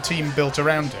have the team built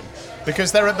around him.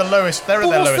 Because they're at the lowest. They're at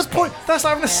their lowest point. That's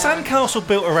like having a sandcastle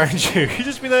built around you. You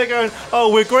just be there going, "Oh,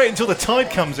 we're great until the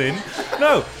tide comes in."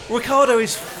 No, Ricciardo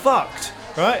is fucked.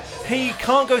 Right? He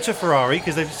can't go to Ferrari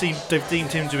because they've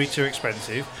deemed him to be too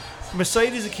expensive.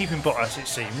 Mercedes are keeping Bottas, it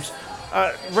seems.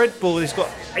 Red Bull he's got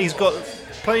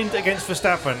playing against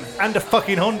Verstappen and a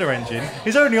fucking Honda engine.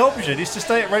 His only option is to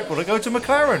stay at Red Bull and go to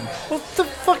McLaren. What's the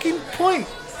fucking point?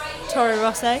 Toro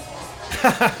Rosso.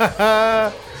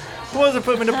 Why does it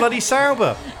put him in a bloody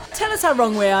Sauber? Tell us how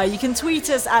wrong we are. You can tweet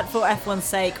us at For F1's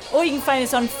Sake, or you can find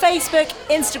us on Facebook,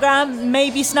 Instagram,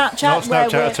 maybe Snapchat. Not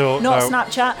Snapchat at all. Not No,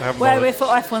 Snapchat, where we're For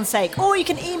F1's Sake. Or you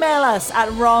can email us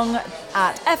at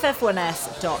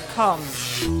wrong@ff1s.com.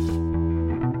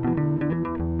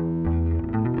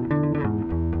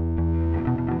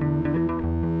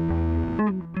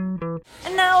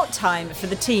 And now, time for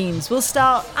the teams. We'll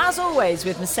start, as always,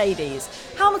 with Mercedes.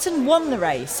 Hamilton won the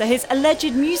race, so his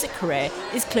alleged music career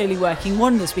is clearly working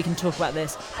wonders. We can talk about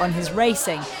this on his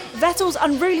racing. Vettel's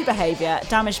unruly behaviour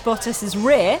damaged Bottas'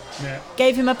 rear,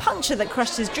 gave him a puncture that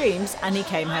crushed his dreams, and he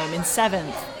came home in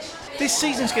 7th. This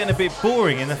season's getting a bit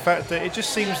boring in the fact that it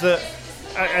just seems that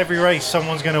at every race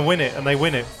someone's going to win it, and they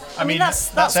win it. I mean,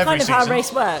 that's kind of how a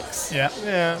race works.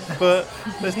 Yeah, but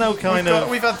there's no kind of...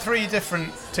 We've had 3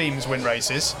 different teams win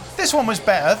races. This one was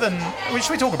better than...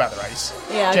 Should we talk about the race?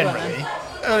 Yeah, generally.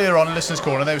 Earlier on in Listener's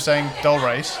Corner, they were saying dull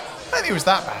race. I don't think it was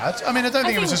that bad. I mean, I don't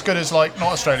think it was as good as, like,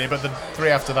 not Australia, but the 3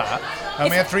 after that. And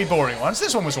we had 3 boring ones.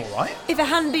 This one was all right. If it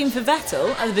hadn't been for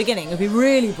Vettel at the beginning, it would be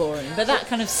really boring. But that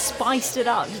kind of spiced it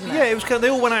up, didn't it? Yeah, it was. They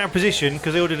all went out of position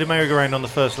because they all did a merry-go-round on the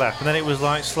first lap, and then it was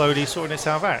like slowly sorting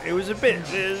itself out. It was a bit.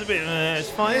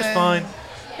 It's fine. It's fine.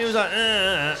 It was like.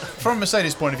 From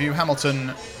Mercedes' point of view,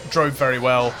 Hamilton drove very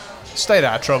well, stayed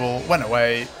out of trouble, went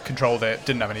away, controlled it,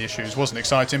 didn't have any issues. Wasn't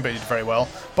exciting, but he did very well.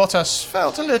 Bottas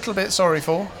felt a little bit sorry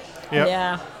for. Yep.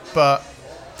 Yeah. But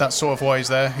that's sort of why he's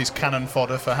there. He's cannon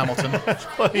fodder for Hamilton.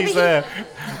 Why he's there.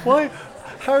 Why?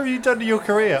 How have you done in your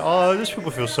career? Oh, just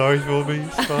people feel sorry for me.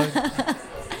 It's fine.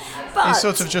 But He's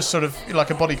sort of like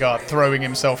a bodyguard throwing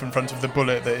himself in front of the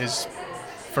bullet that is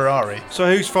Ferrari. So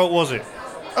whose fault was it?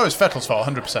 Oh, it's Vettel's fault,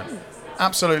 100%.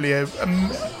 Absolutely,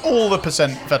 all the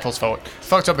percent Vettel's fault.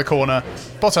 Fucked up the corner.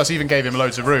 Bottas even gave him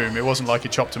loads of room. It wasn't like he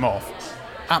chopped him off.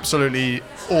 Absolutely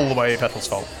all the way Vettel's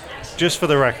fault. Just for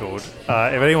the record, if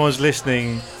anyone's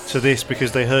listening to this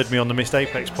because they heard me on the Missed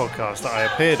Apex podcast that I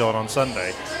appeared on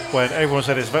Sunday, when everyone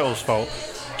said it's Vettel's fault,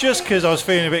 just because I was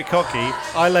feeling a bit cocky,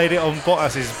 I laid it on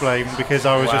Bottas's blame because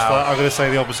I was just like, I'm going to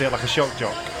say the opposite, like a shock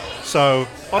jock. So,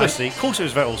 honestly, of course it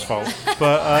was Vettel's fault,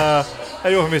 but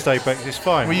anyone who missed Apex is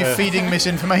fine. Were you feeding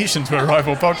misinformation to a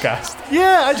rival podcast?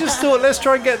 Yeah, I just thought, let's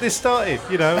try and get this started,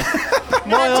 you know.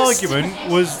 My argument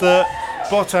was that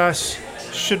Bottas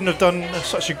shouldn't have done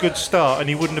such a good start and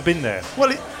he wouldn't have been there.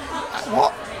 Well,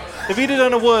 what? If he'd have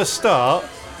done a worse start,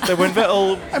 then when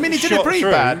Vettel I mean, he did a shot pretty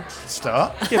through, bad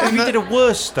start. Yeah, but if he did a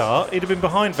worse start, he'd have been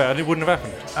behind Vettel and it wouldn't have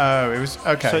happened. Oh, it was...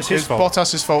 Okay. So it's his fault.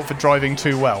 Bottas's fault for driving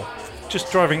too well.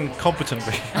 Just driving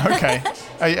competently. Okay.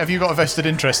 Have you got a vested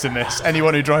interest in this?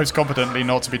 Anyone who drives competently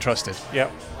not to be trusted?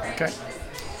 Yep. Okay.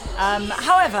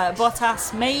 However,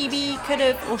 Bottas maybe could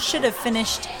have or should have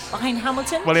finished behind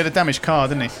Hamilton. Well, he had a damaged car,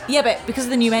 didn't he? Yeah, but because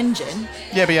of the new engine.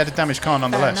 Yeah, but he had a damaged car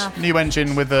nonetheless. enough. New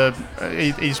engine with a...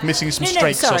 he's missing some No,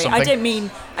 strakes sorry, or something. I don't mean...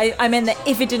 I meant that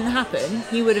if it didn't happen,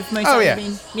 he would have most Oh, likely yeah.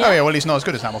 been... Oh, yeah, well, he's not as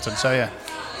good as Hamilton, so yeah.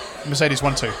 Mercedes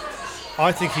 1-2.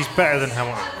 I think he's better than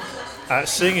Hamilton at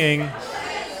singing.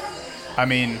 I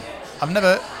mean, I've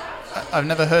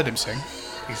never heard him sing.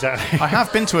 Exactly. I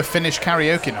have been to a Finnish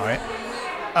karaoke night,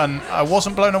 and I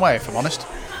wasn't blown away, if I'm honest.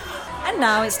 And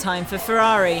now it's time for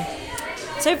Ferrari.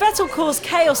 So Vettel caused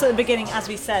chaos at the beginning, as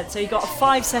we said, so he got a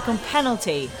 5-second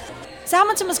penalty. So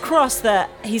Hamilton was cross that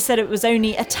he said it was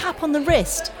only a tap on the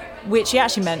wrist, which he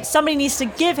actually meant somebody needs to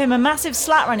give him a massive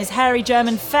slap around his hairy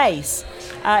German face.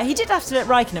 He did have to let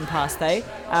Raikkonen pass, though,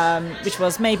 which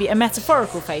was maybe a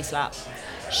metaphorical face slap.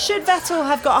 Should Vettel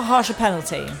have got a harsher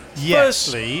penalty? Yes.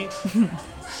 Firstly,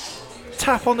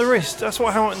 tap on the wrist. That's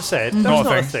what Hamilton said. That's Not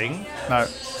not a a thing. No.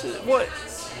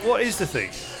 What is the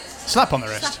thing? Slap on the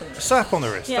wrist. Slap on the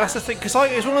wrist. Yeah. That's the thing. Because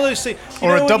it's one of those things.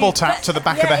 Or a double tap to the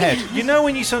back of the head. You know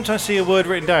when you sometimes see a word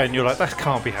written down and you're like, that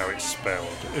can't be how it's spelled.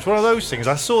 It's one of those things.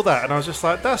 I saw that and I was just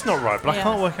like, that's not right, but I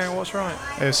can't work out what's right.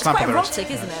 It was slap Quite on the wrist.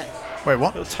 erotic, isn't it? Wait,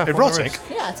 what? Little tap on the Erotic? wrist.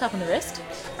 Yeah, a tap on the wrist.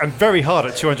 And very hard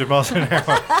at 200 miles an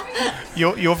hour.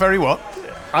 You're very what?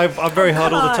 I'm very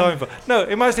hard all the Come time. No,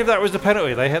 imagine if that was the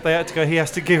penalty. They had to go. He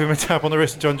has to give him a tap on the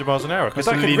wrist at 200 miles an hour because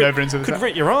Has that to could, lean over into the could tap.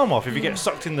 rip your arm off if you get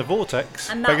sucked in the vortex.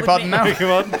 And Beg your pardon now? Beg your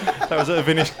pardon? That was at a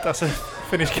Finnish. That's a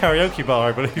Finnish karaoke bar,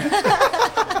 I believe.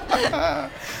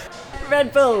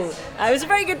 Red Bull. It was a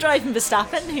very good drive from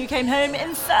Verstappen, who came home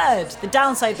in third. The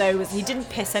downside, though, was he didn't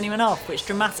piss anyone off, which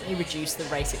dramatically reduced the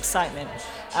race excitement.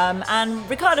 And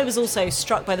Ricciardo was also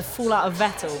struck by the fallout of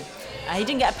Vettel. He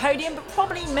didn't get a podium, but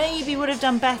probably maybe would have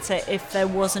done better if there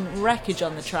wasn't wreckage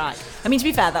on the track. I mean, to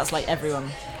be fair, that's like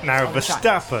everyone. Now on the track.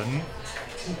 Verstappen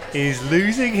is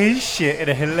losing his shit in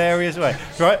a hilarious way,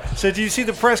 right? So, do you see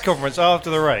the press conference after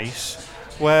the race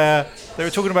where they were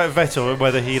talking about Vettel and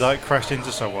whether he crashed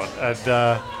into someone,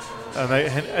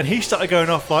 and he started going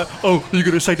off like, "Oh, you're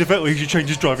going to say to Vettel he should change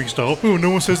his driving style? Oh, no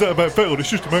one says that about Vettel. It's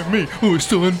just about me. Oh, it's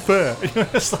still unfair."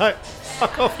 It's like,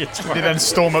 fuck off, you twat. He then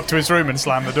storm up to his room and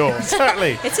slam the door.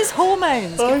 Exactly. It's his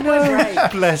hormones. I Give him a break. know.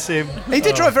 Bless him. He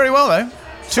did drive very well, though.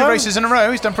 Two So- races in a row.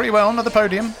 He's done pretty well. Another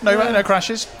podium. No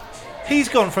crashes. He's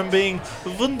gone from being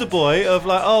Wunderboy of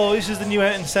oh, this is the new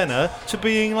Ayrton Senna to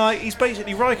being he's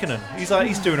basically Raikkonen. He's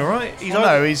he's doing all right.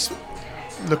 He's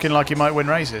looking like he might win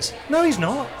races No, he's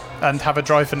not. and have a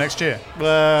drive for next year.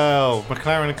 Well,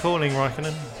 McLaren are calling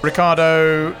Raikkonen.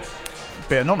 Ricardo,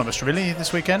 bit anonymous really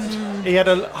this weekend. He had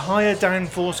a higher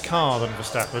downforce car than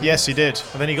Verstappen. Yes, he did.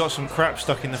 And then he got some crap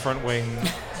stuck in the front wing,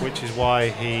 which is why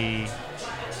he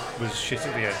was shit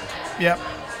at the end. Yep.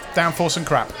 Downforce and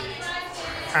crap.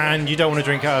 And you don't want to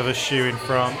drink out of a shoe in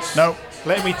France. No.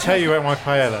 Let me tell you about my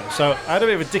paella. So I had a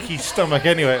bit of a dicky stomach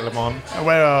anyway at Le Mans.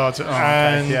 Where are?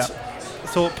 And yeah.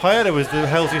 thought paella was the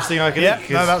healthiest thing I could Yeah. eat.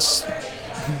 No, 'cause-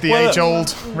 that's the Well,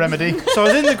 age-old remedy. So I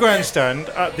was in the grandstand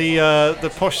at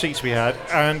the posh seats we had,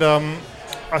 and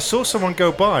I saw someone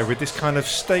go by with this kind of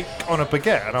steak on a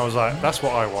baguette, and I was like, "That's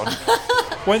what I want."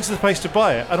 Went to the place to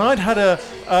buy it, and I'd had a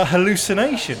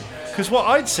hallucination because what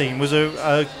I'd seen was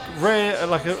a rare,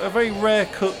 a very rare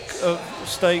cook of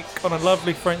steak on a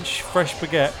lovely French fresh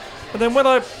baguette. And then when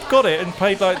I got it and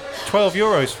paid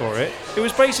 €12 for it, it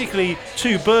was basically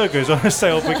 2 burgers on a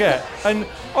stale baguette. And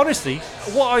honestly,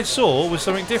 what I saw was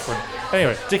something different.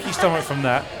 Anyway, dicky stomach from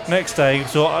that. Next day,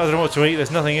 thought, I don't know what to eat,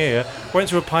 there's nothing here. Went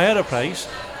to a paella place,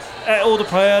 ate all the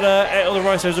paella, ate all the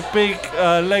rice. There was a big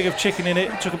leg of chicken in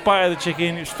it, took a bite of the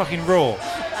chicken, it was fucking raw.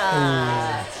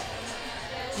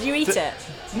 Did you eat it?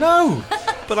 No!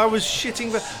 But I was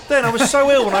shitting. Then I was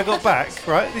so ill when I got back,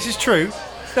 right? This is true.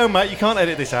 No, Matt, you can't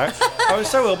edit this out. I was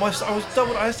so ill. I was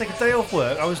doubled. I had to take a day off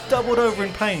work. I was doubled over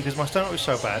in pain because my stomach was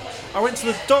so bad. I went to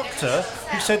the doctor,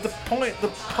 who said the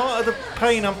part of the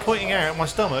pain I'm pointing out in my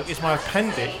stomach is my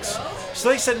appendix, So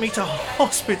they sent me to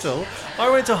hospital. I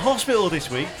went to hospital this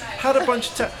week, had a bunch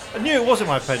of tests. I knew it wasn't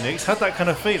my appendix, had that kind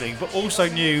of feeling, but also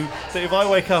knew that if I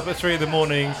wake up at 3 in the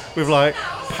morning with like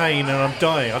pain and I'm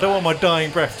dying, I don't want my dying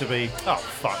breath to be, oh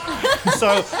fuck.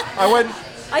 So I went.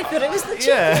 I thought it was the chicken.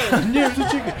 Yeah, I knew it was the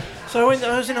chicken. So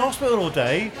I was in hospital all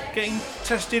day getting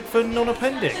tested for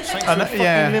non-appendix. Thanks to fucking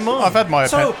Le Mans. I've had my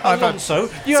So, Alonso,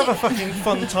 you have a fucking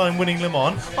fun time winning Le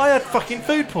Mans. I had fucking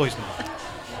food poisoning.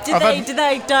 Did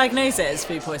they diagnose it as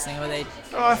food poisoning, or they?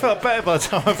 Oh, I felt better by the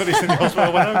time I finished in the hospital. I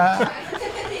went home.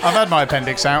 I've had my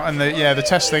appendix out, and the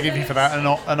tests they give you for that are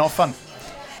not fun.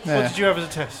 Yeah. What did you have as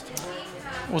a test?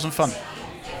 It wasn't fun.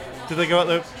 Did they go out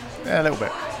there? Yeah, a little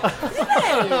bit.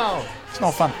 No. It's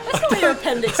not fun. That's not what your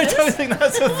appendix I is. don't think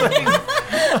that's a thing.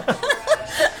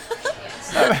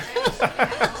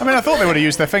 I mean, I thought they would have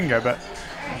used their finger, but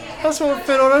That's what I've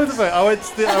been all over the place. I went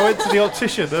to the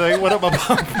optician and they went up my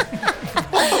bum.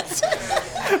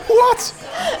 what?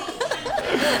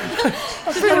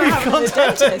 Did they not have the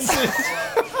dentist?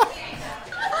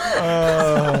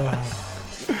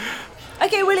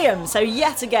 Okay, Williams. So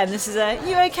yet again, this is a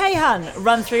 "You okay, hun?"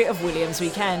 run through of Williams'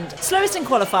 weekend. Slowest in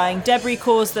qualifying, debris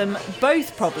caused them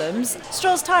both problems.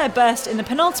 Stroll's tyre burst in the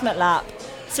penultimate lap.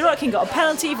 Sirotkin got a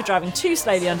penalty for driving too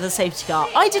slowly under the safety car.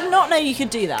 I did not know you could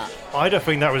do that. I don't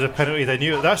think that was a penalty. They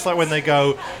knew it. That's like when they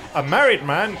go, a married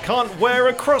man can't wear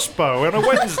a crossbow on a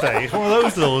Wednesday. It's one of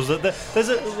those laws.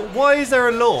 Why is there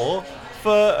a law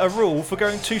for a rule for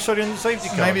going too slowly on the safety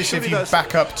car? Maybe it's if you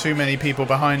back up too many people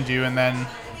behind you and then...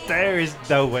 There is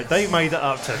no way. They made that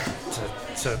up to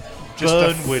Just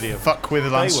burn to Williams. fuck with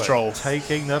Lance Stroll.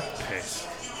 Taking the piss.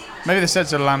 Maybe they said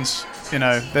to Lance,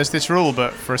 there's this rule,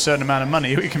 but for a certain amount of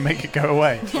money, we can make it go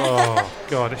away. Oh,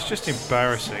 God, it's just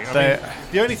embarrassing. I mean,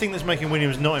 the only thing that's making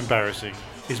Williams not embarrassing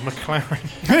is McLaren.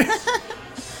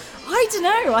 I don't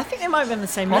know. I think they might have been the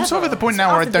same level. I'm sort of at the point now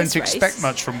where I After don't this expect race.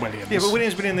 much from Williams. Yeah, but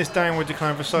Williams has been in this downward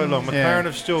decline for so long. McLaren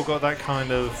have still got that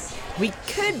kind of... We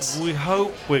could. We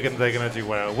hope they're going to do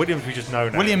well. Williams, we just know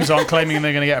now. Williams aren't claiming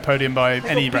they're going to get a podium by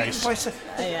any race.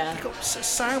 Yeah. They've got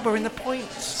Sauber in the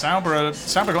points. Sauber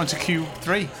got into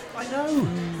Q3. I know.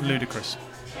 Ludicrous.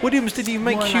 Williams didn't even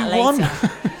make More on that Q1.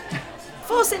 later.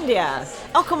 Force India.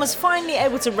 Ocon was finally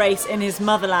able to race in his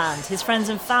motherland. His friends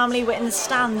and family were in the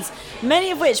stands,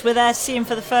 many of which were there to see him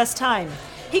for the first time.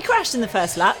 He crashed in the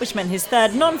first lap, which meant his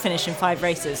third non-finish in 5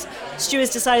 races.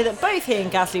 Stewards decided that both he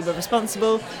and Gasly were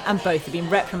responsible, and both had been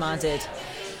reprimanded.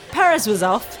 Perez was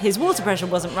off, his water pressure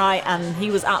wasn't right, and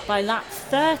he was out by lap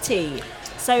 30.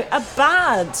 So a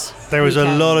bad There was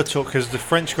weekend. a lot of talk because the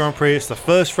French Grand Prix, it's the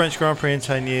first French Grand Prix in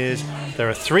 10 years. There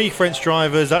are 3 French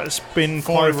drivers. That's been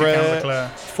 4 quite if you count rare.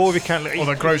 Leclerc. 4 if you count Leclerc.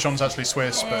 Although Grosjean's actually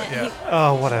Swiss, but yeah.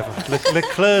 Oh, whatever.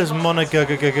 Leclerc's Monaco,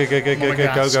 go,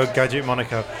 gadget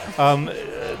Monaco.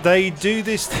 They do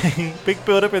this thing, big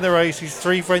build-up in the race. These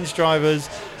 3 French drivers,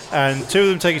 and 2 of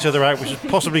them take each other out, which is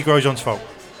possibly Grosjean's fault.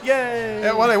 Yay!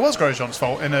 Yeah, well, it was Grosjean's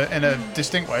fault in a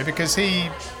distinct way because he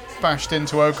bashed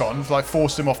into Ocon,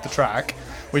 forced him off the track,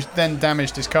 which then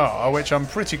damaged his car, which I'm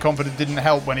pretty confident didn't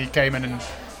help when he came in and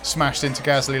smashed into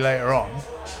Gasly later on.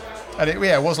 And it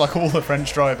was like all the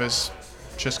French drivers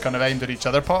just kind of aimed at each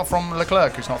other, apart from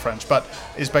Leclerc, who's not French, but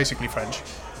is basically French,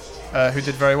 who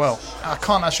did very well. I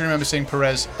can't actually remember seeing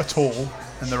Perez at all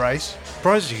in the race.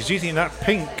 Surprising, because you think that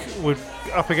pink would,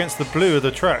 up against the blue of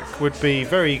the track, would be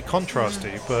very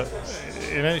contrasty, but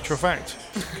in actual fact,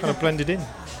 kind of blended in.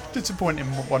 Disappointing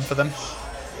one for them.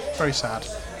 Very sad.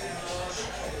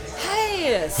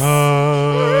 Hey!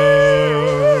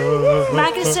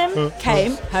 Magnussen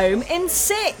came home in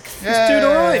 6th. He's doing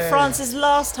all right. France's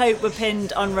last hope were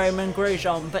pinned on Romain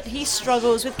Grosjean, but he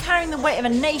struggles with carrying the weight of a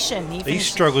nation. He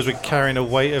struggles with carrying the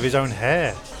weight of his own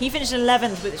hair. He finished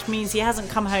 11th, which means he hasn't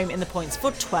come home in the points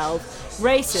for 12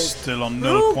 races. Still on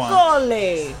no point.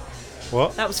 Golly.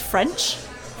 What? That was French.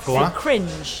 What? I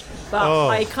cringe, but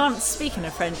I can't speak in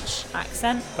a French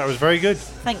accent. That was very good.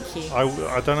 Thank you.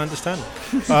 I don't understand.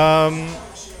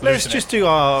 Let's just do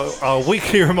our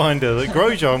weekly reminder that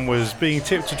Grosjean was being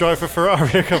tipped to drive for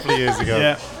Ferrari a couple of years ago.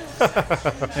 Yeah.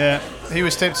 Yeah, he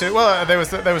was tipped to. Well, there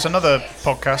was another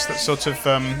podcast that sort of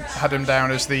had him down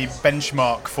as the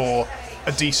benchmark for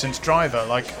a decent driver.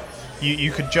 Like,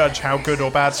 you could judge how good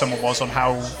or bad someone was on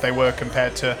how they were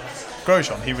compared to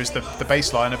Grosjean. He was the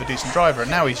baseline of a decent driver,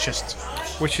 and now he's just...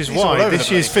 Which is he's all why over this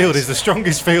the year's place. field is the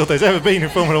strongest field there's ever been in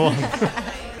Formula 1.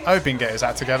 I hope he can get his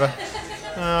act together.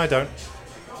 I don't.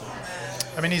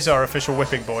 I mean, he's our official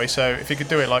whipping boy, so if he could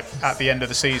do it like at the end of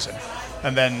the season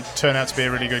and then turn out to be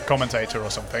a really good commentator or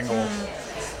something,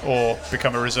 or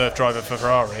become a reserve driver for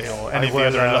Ferrari or any of the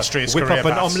other illustrious whip career up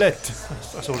an paths. omelette.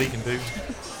 That's all he can do.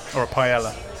 Or a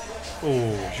paella.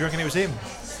 Oh, do you reckon it was him?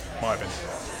 Might have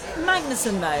been.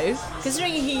 Magnussen, though,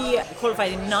 considering he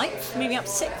qualified in 9th, moving up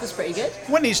to 6th was pretty good.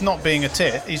 When he's not being a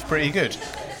tit, he's pretty good.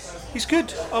 He's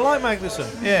good. I like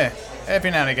Magnussen. Yeah,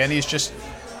 every now and again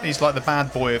he's like the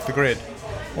bad boy of the grid.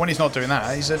 When he's not doing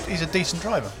that, he's a decent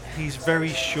driver. He's very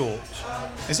short.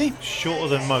 Is he? Shorter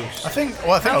than most. I think a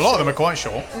lot of them are quite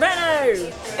short.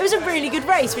 Renault! It was a really good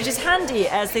race, which is handy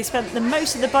as they spent the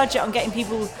most of the budget on getting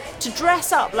people to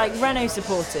dress up like Renault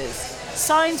supporters.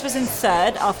 Sainz was in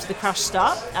 3rd after the crash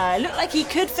start. It looked like he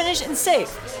could finish in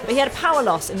 6th, but he had a power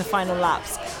loss in the final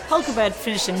laps. Hulkenberg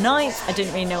finished in 9th. I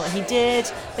didn't really know what he did.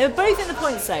 They were both in the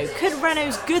points though. Could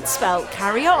Renault's good spell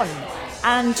carry on?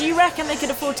 And do you reckon they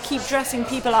could afford to keep dressing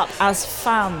people up as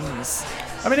fans?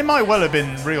 I mean, it might well have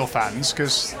been real fans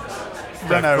because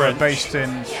Renault are based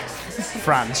in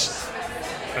France.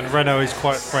 And Renault is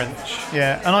quite French.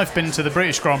 Yeah, and I've been to the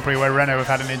British Grand Prix where Renault have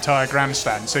had an entire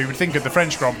grandstand. So you would think of the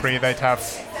French Grand Prix, they'd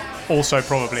have also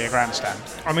probably a grandstand.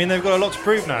 I mean, they've got a lot to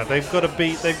prove now. They've got to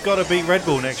beat Red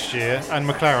Bull next year and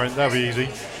McLaren. That'll be easy.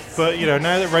 But you know,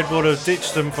 now that Red Bull have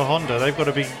ditched them for Honda, they've got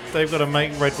to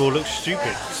make Red Bull look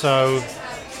stupid. So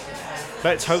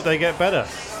let's hope they get better.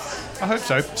 I hope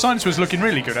so. Sainz was looking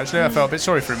really good actually. I felt a bit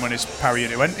sorry for him when his power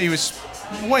unit went. He was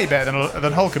way better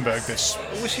than Hulkenberg this.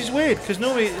 Which is weird because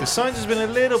normally Sainz has been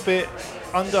a little bit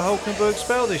under Hulkenberg's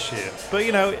spell this year. But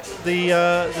you know,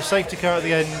 the safety car at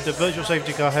the end, the virtual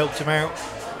safety car helped him out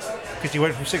because he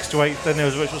went from 6th to 8th. Then there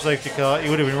was a virtual safety car. He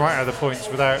would have been right out of the points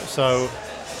without. So,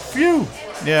 phew.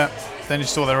 Yeah. Then you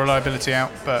saw their reliability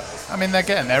out, but I mean they're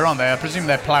getting there, aren't they? I presume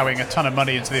they're ploughing a ton of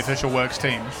money into the official works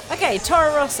team. Okay,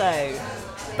 Toro Rosso.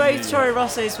 Both Toro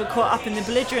Rossos were caught up in the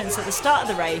belligerence at the start of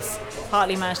the race.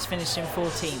 Hartley managed to finish in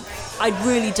 14th. I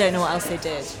really don't know what else they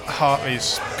did.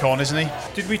 Hartley's gone, isn't he?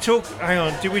 Did we talk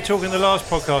in the last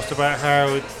podcast about how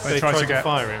they tried to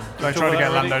fire him? They tried to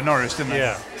get Lando Norris, didn't they?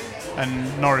 Yeah.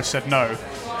 And Norris said no.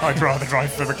 I'd rather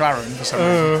drive for McLaren for some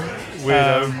reason.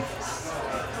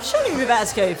 Weirdo. Surely it would be better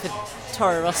to go for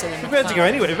Toro Rosso than It's better to go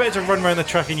anywhere. It's better to run around the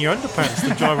track in your underpants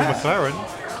than drive a McLaren.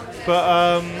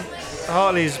 But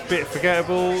Hartley's a bit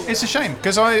forgettable. It's a shame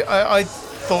because I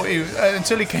thought he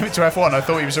until he came into F1, I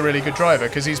thought he was a really good driver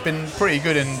because he's been pretty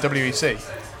good in WEC.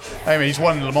 I mean, he's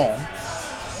won Le Mans.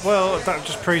 Well, that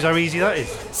just proves how easy that is.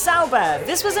 Sauber.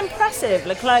 This was impressive.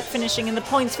 Leclerc finishing in the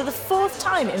points for the 4th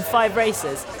time in 5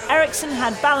 races. Ericsson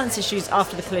had balance issues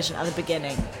after the collision at the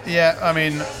beginning. Yeah, I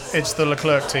mean, it's the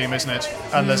Leclerc team, isn't it?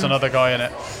 And there's another guy in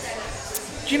it.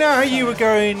 Do you know how you were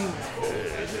going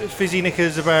fizzy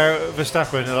knickers about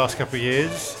Verstappen in the last couple of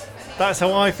years? That's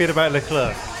how I feel about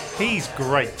Leclerc. He's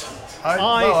great.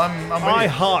 I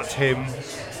heart him.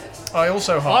 I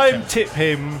also heart him. I tip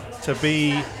him to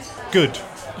be good.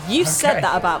 You said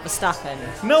that about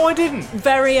Verstappen. No, I didn't.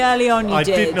 Very early on you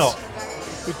did. I did not.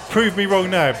 Prove me wrong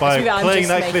now by playing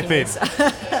that clip in.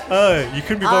 You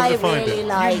couldn't be bothered to find it.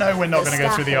 You know we're not going to go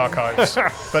through the archives.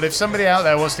 But if somebody out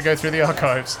there wants to go through the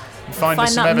archives and find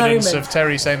us some evidence of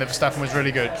Terry saying that Verstappen was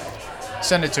really good,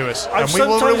 send it to us. And we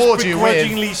will reward you with...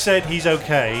 begrudgingly said he's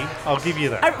okay. I'll give you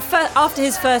that. After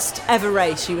his first ever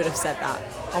race, you would have said that.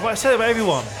 Oh, but I said it about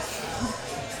everyone.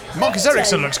 Marcus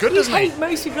Ericsson looks good, doesn't he? You hate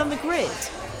most people on the grid.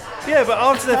 Yeah, but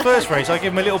after their first race, I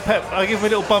give them a little pep. I give them a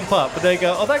little bump up, but they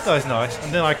go, "Oh, that guy's nice,"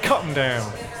 and then I cut them down.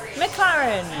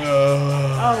 McLaren.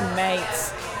 Oh,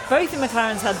 mates. Both the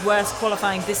McLarens had worse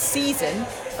qualifying this season.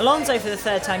 Alonso for the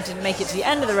 3rd time didn't make it to the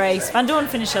end of the race. Van Dorn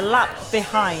finished a lap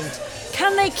behind.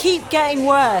 Can they keep getting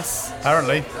worse?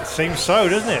 Apparently. It seems so,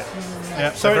 doesn't it?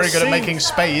 Yeah, so they're very good at making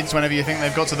spades whenever you think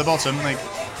they've got to the bottom. They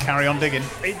carry on digging.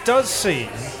 It does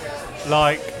seem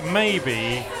like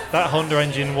maybe that Honda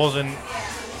engine wasn't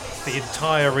the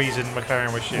entire reason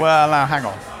McLaren was shit. Well, now hang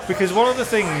on. Because one of the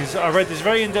things, I read this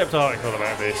very in-depth article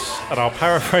about this, and I'll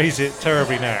paraphrase it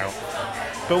terribly now,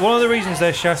 but one of the reasons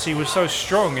their chassis was so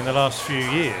strong in the last few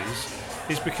years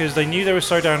is because they knew they were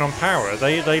so down on power.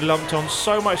 They lumped on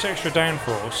so much extra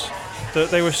downforce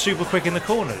that they were super quick in the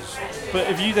corners.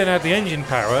 But if you then add the engine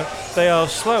power, they are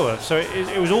slower. So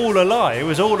it was all a lie. It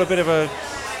was all a bit of a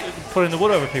pulling the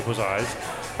wool over people's eyes.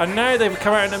 And now they've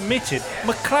come out and admitted,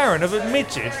 McLaren have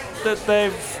admitted that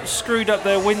they've screwed up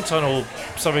their wind tunnel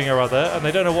something or other, and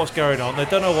they don't know what's going on, they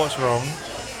don't know what's wrong.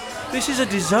 This is a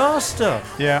disaster.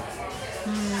 Yeah.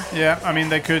 Yeah, I mean,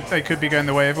 they could be going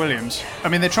the way of Williams. I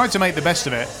mean, they tried to make the best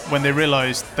of it when they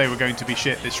realised they were going to be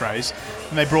shit this race,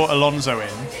 and they brought Alonso in,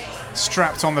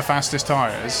 strapped on the fastest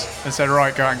tyres, and said,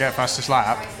 right, go out and get fastest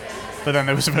lap. But then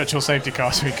there was a virtual safety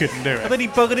car, so he couldn't do it. And then he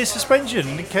buggered his suspension.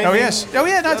 And came oh, yes. Oh,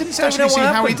 yeah, no, I didn't actually see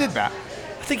how he did that.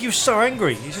 I think he was so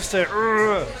angry. He just said,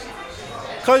 Ugh.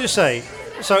 Can I just say,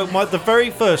 So the very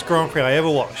first Grand Prix I ever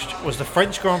watched was the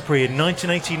French Grand Prix in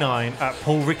 1989 at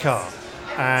Paul Ricard.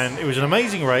 And it was an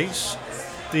amazing race.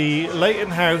 The Leighton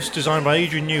House, designed by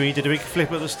Adrian Newey, did a big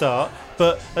flip at the start.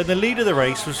 But the lead of the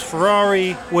race was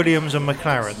Ferrari, Williams and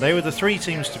McLaren. They were the three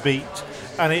teams to beat.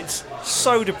 And it's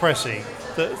so depressing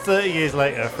that 30 years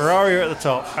later, Ferrari are at the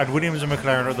top and Williams and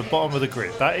McLaren are at the bottom of the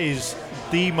grid. That is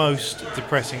the most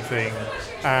depressing thing.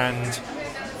 And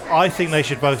I think they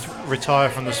should both retire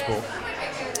from the sport.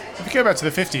 If you go back to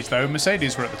the 50s, though,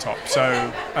 Mercedes were at the top,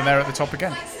 and they're at the top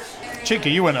again. Chica,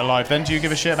 you weren't alive then. Do you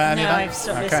give a shit about any of that? No, I've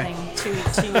stopped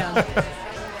listening. Too young.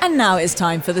 And now it's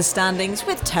time for the standings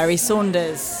with Terry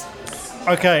Saunders.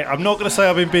 Okay, I'm not going to say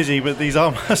I've been busy, but these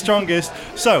are my strongest.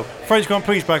 So, French Grand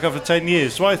Prix back after 10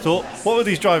 years. So I thought, what would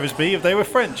these drivers be if they were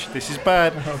French? This is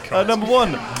bad. Number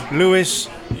 1, Louis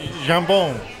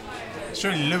Jambon.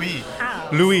 Surely Louis.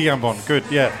 Louis Jambon, good,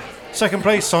 yeah. Second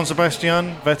place, San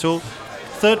Sebastian, Vettel.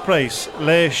 Third place,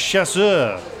 Les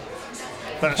Chasseurs.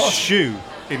 That's shoe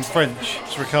in French.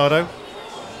 It's Ricardo.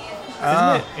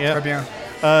 Isn't it? Yeah. Très bien.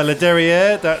 Le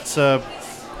Derrière, that's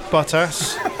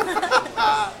Bottas.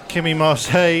 Kimi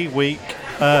Marseille, weak.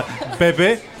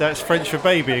 Bébé, that's French for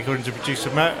baby, according to producer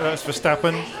Matt. That's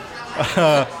Verstappen.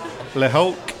 Le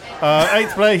Hulk.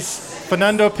 8th place,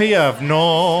 Fernando Piave.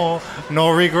 No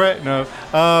regret, no.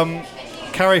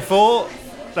 Carrefour,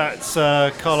 that's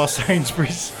Carlos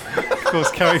Sainsbury's. Of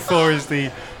course, Carrefour is the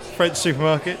French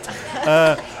supermarket.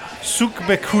 Souk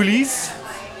Bekoulis,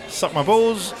 suck my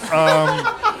balls.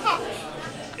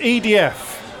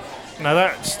 EDF. Now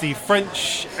that's the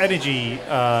French energy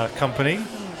company,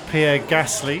 Pierre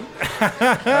Gasly.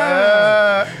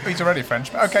 He's already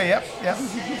French. Okay, yep.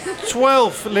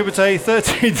 12th, Liberté.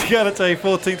 13th, Égalité.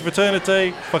 14th,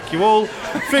 Fraternité. Fuck you all.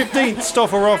 15th,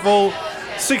 Stoffel Ruffle.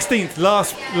 16th,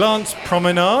 Lance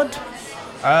Promenade.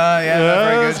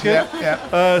 Very good. Yeah.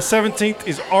 17th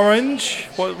is Orange.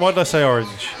 Why did I say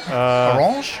Orange?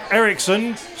 Orange?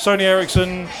 Ericsson, Sony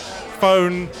Ericsson,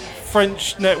 phone,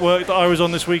 French network that I was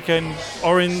on this weekend.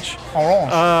 Orange.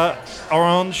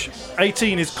 Orange.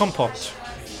 18 is Compote.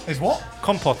 Is what?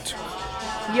 Compote.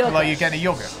 Yogurt. Like you get a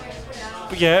yogurt.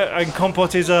 Yeah, and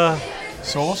Compote is a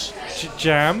sauce.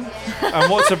 Jam.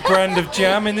 And what's a brand of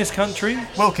jam in this country?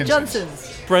 Wilkinson. Johnson's.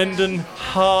 Brendan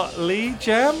Hartley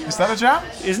jam? Is that a jam?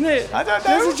 Isn't it? I don't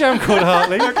know. There's a jam called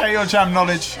Hartley. Okay, your jam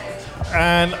knowledge.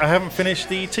 And I haven't finished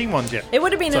the team ones yet. It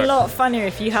would have been a lot funnier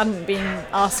if you hadn't been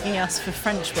asking us for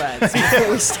French words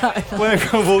before we started. When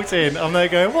everyone walked in, I'm there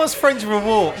going, what's French for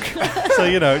walk? So,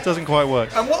 it doesn't quite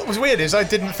work. And what was weird is I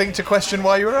didn't think to question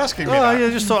why you were asking me that. I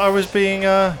just thought I was being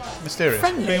mysterious.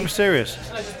 Friendly. Being mysterious.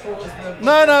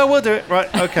 No, we'll do it.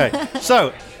 Right, okay.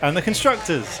 So, and the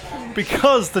constructors.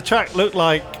 Because the track looked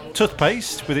like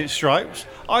toothpaste with its stripes,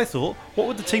 I thought, what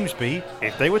would the teams be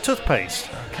if they were toothpaste?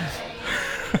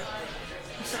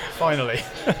 Finally.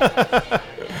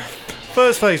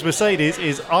 First place, Mercedes,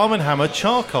 is Arm & Hammer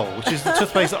Charcoal, which is the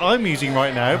toothpaste that I'm using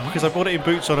right now because I bought it in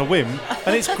Boots on a whim,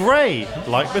 and it's grey,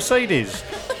 like Mercedes.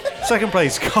 Second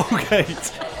place,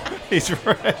 Colgate, is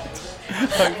red,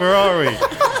 like Ferrari.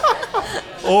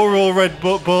 Oral Red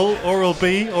Bull, Oral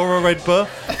B, Oral Red Bull.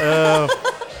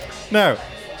 Now,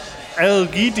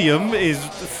 Elgidium is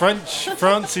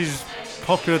France's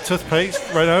popular toothpaste,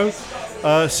 Renault.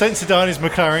 Sensodyne is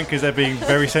McLaren because they're being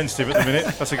very sensitive at the minute.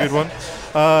 That's a good one.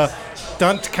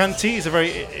 Dant Kanti is a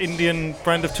very Indian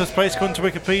brand of toothpaste according to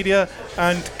Wikipedia.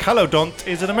 And Calodont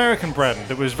is an American brand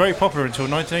that was very popular until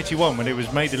 1981 when it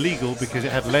was made illegal because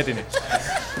it had lead in it.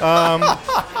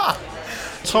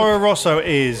 Toro Rosso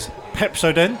is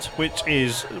Pepsodent, which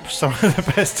is some of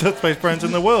the best toothpaste brands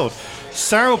in the world.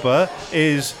 Sauber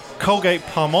is Colgate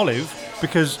Palmolive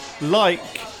because, like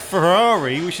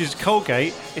Ferrari, which is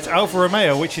Colgate, it's Alfa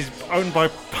Romeo, which is owned by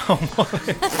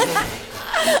Palmolive.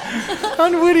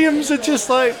 And Williams are just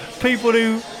like people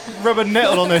who rub a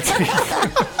nettle on their teeth.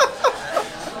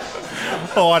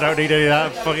 I don't need any of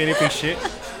that fucking hippie shit.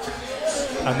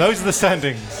 And those are the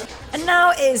standings. And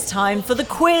now it is time for the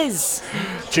quiz.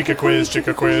 Chica quiz,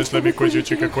 let me quiz you,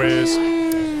 chica quiz.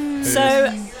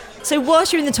 So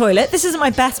whilst you're in the toilet, this isn't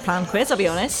my best planned quiz, I'll be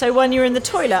honest. So when you're in the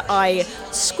toilet, I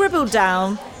scribbled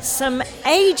down some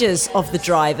ages of the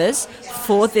drivers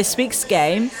for this week's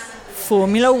game.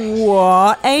 Formula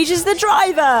What Age is the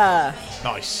Driver?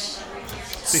 Nice.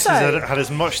 This has had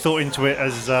as much thought into it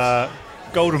as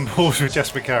Golden Balls with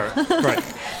Jasper Carrot. Great.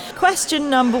 Question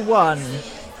number 1.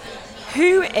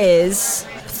 Who is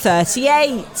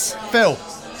 38? Phil.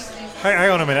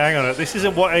 Hang on a minute. This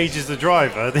isn't what age is the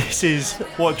driver. This is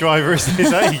what driver is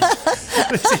this age.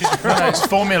 This is right. No, it's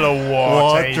Formula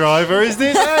What age. driver is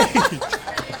this age?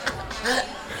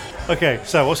 Okay,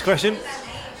 so what's the question?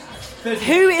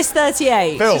 Who is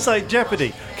 38? Phil. It's like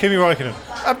Jeopardy. Kimi Räikkönen.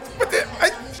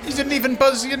 You didn't even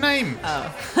buzz your name.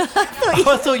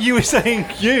 I thought you were saying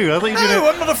you. I thought you were doing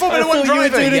I'm not a Formula 1 you were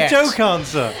driver doing yet. a joke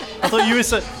answer. I thought you were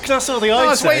saying... Because that's what the I I'd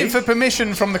was say. waiting for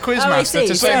permission from the I quizmaster see.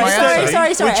 to say my Sorry, answer, sorry.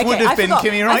 which Okay, would have I been forgot.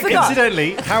 Kimi I Räikkönen. forgot.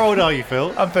 Incidentally, how old are you,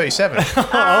 Phil? I'm 37. Oh, sorry.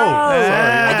 Okay,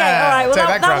 all right. Well, Take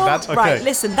that, that Grandad. one, right, Okay.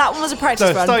 listen, that one was a practice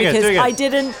No, run start again, because do again. I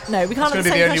didn't. No, we can't have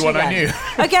It's the gonna same be the only question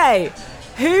one I again. Okay,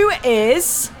 who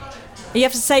is? You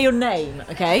have to say your name.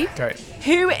 Okay. Okay.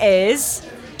 Who is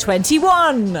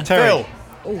 21? Terry. Phil.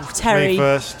 Oh, Terry. Me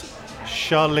first.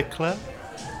 Charles Leclerc.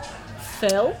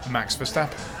 Phil. Max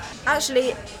Verstappen.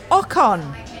 Actually, Ocon.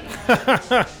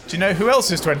 Do you know who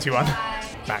else is 21?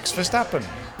 Max Verstappen.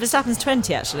 Verstappen's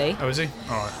 20 actually. Oh, is he?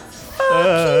 All right.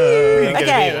 Cute. Didn't get it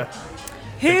Okay. either.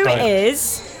 Who time.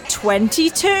 is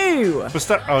 22?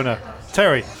 Oh, no.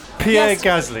 Terry. Pierre Yes.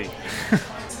 Gasly.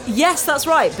 Yes, that's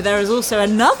right. But there is also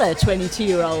another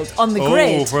 22-year-old on the Oh,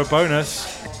 grid. for a bonus.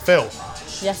 Phil.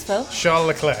 Yes, Phil. Charles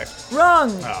Leclerc.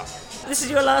 Wrong. Ah. This is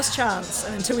your last chance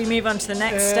until we move on to the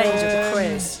next stage of the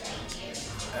quiz.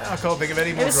 I can't think of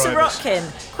any It more was drivers.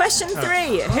 Sorokin. Question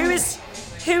 3.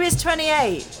 Who is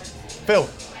 28? Phil.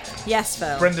 Yes,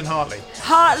 Phil. Brendan Hartley.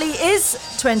 Hartley is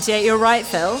 28. You're right,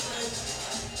 Phil.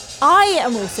 I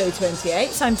am also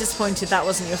 28, so I'm disappointed that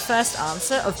wasn't your first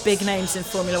answer of big names in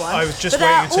Formula 1. I was just But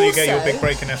waiting there until you get your also- big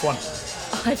break in F1.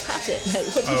 I've had it, mate.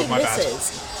 What do you Oh, think my this bad.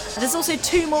 is? And there's also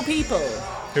 2 more people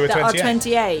Who are that 28? are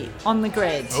 28 on the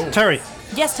grid. Oh. Terry.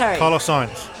 Yes, Terry. Carlos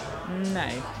Sainz. No.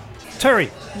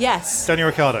 Terry. Yes. Daniel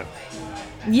Ricciardo.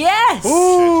 Yes.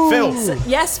 Phil.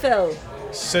 Yes, Phil.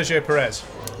 Sergio Perez.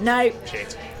 No.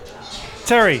 Shit.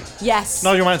 Terry. Yes.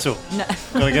 Nigel Mansell. No.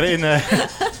 Gotta get it in there.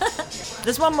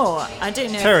 There's one more. I do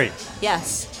know. Terry.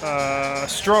 Yes.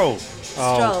 Stroll. Oh,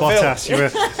 Stroll. Bottas. You were,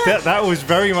 that was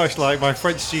very much like my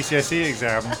French GCSE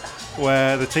exam,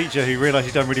 where the teacher who realised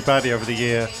he'd done really badly over the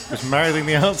year was mouthing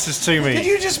the answers to me. Did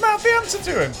you just mouth the answer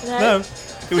to him? No,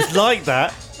 it was like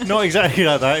that. Not exactly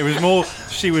like that. It was more,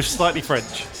 she was slightly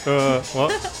French.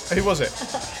 What? Who was it?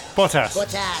 Bottas.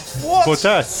 What?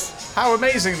 Bottas. How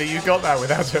amazing that you got that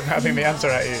without him having the answer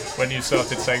at you when you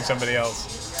started saying somebody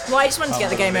else. Well, I just wanted to get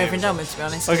the game over and done with, to be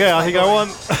honest. Okay, I think I won.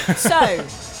 So,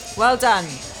 well done.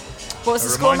 What was A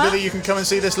the score, reminder Matt? that you can come and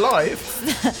see this live.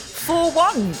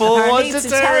 4-1. 4-1 apparently, to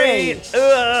Terry.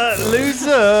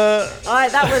 Loser.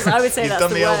 That was, I would say You've that's done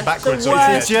the the old worst, backwards the on your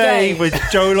worst Jay game. with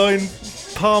Jolene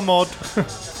Parmod.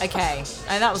 Okay,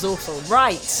 and that was awful.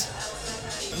 Right.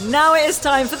 Now it is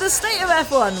time for the State of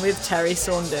F1 with Terry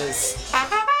Saunders.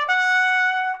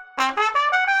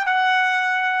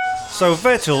 So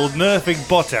Vettel nerfing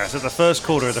Bottas at the first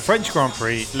corner of the French Grand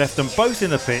Prix left them both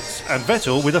in the pits and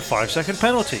Vettel with a 5-second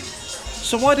penalty.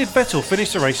 So why did Vettel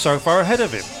finish the race so far ahead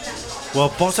of him? Well,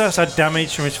 Bottas had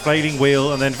damage from his flailing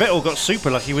wheel and then Vettel got super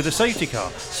lucky with the safety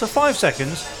car. So 5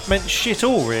 seconds meant shit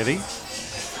all, really.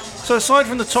 So aside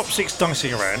from the top 6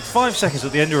 dicing around, 5 seconds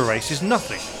at the end of a race is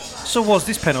nothing. So was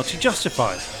this penalty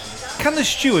justified? Can the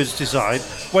stewards decide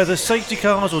whether safety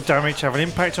cars or damage have an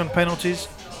impact on penalties?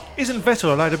 Isn't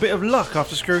Vettel allowed a bit of luck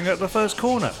after screwing up the first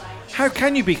corner? How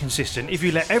can you be consistent if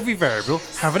you let every variable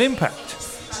have an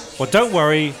impact? Well, don't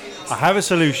worry, I have a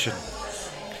solution.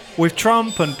 With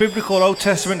Trump and biblical Old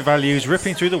Testament values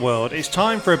ripping through the world, it's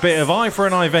time for a bit of eye for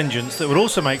an eye vengeance that would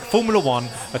also make Formula 1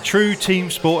 a true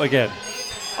team sport again.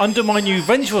 Under my new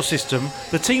vengeful system,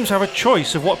 the teams have a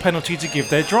choice of what penalty to give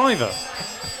their driver.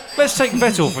 Let's take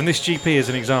Vettel from this GP as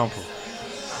an example.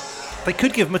 They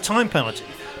could give him a time penalty,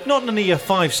 not any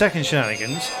 5-second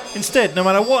shenanigans. Instead, no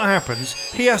matter what happens,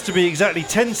 he has to be exactly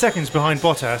 10 seconds behind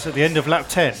Bottas at the end of lap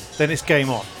 10, then it's game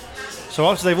on. So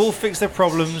after they've all fixed their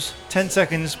problems, 10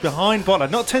 seconds behind Bottas,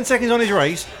 not 10 seconds on his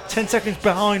race, 10 seconds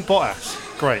behind Bottas.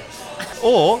 Great.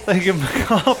 Or they give him a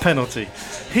car penalty.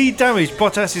 He damaged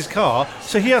Bottas's car,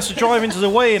 so he has to drive into the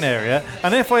weigh-in area,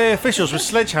 and FIA officials with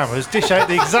sledgehammers dish out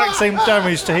the exact same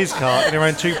damage to his car in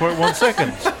around 2.1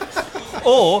 seconds.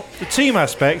 Or, the team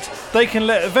aspect, they can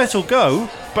let Vettel go,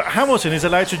 but Hamilton is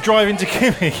allowed to drive into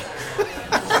Kimi.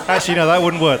 Actually, no, that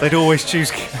wouldn't work. They'd always choose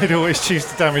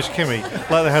to damage Kimi, like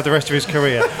they had the rest of his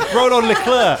career. Roll on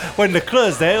Leclerc. When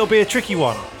Leclerc's there, it'll be a tricky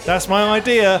one. That's my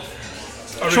idea.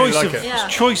 I really like it. Yeah.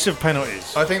 Choice of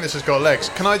penalties. I think this has got legs.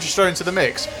 Can I just throw into the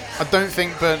mix? I don't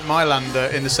think Bernd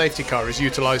Mailander in the safety car is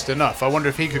utilised enough. I wonder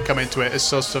if he could come into it as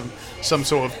some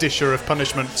sort of disher of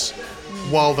punishments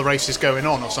while the race is going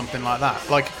on or something like that.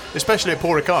 Like, especially at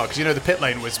Paul Ricard, because the pit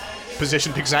lane was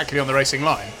positioned exactly on the racing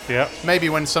line. Yeah. Maybe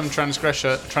when some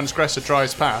transgressor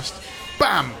drives past,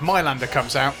 bam, Mailander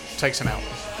comes out, takes him out.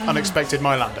 Unexpected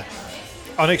Mailander.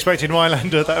 Unexpected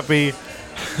Mailander, that'd be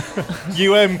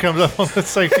comes up on the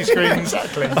safety screens.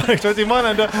 Exactly. Unexpected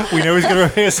Minelander. We know he's going to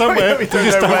appear somewhere. We We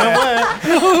just don't don't know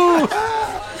know where.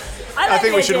 I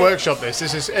think we should workshop this.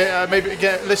 This is maybe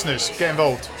listeners get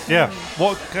involved. Yeah.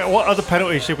 What other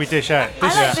penalties should we dish out?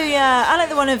 I like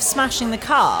the one of smashing the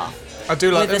car. I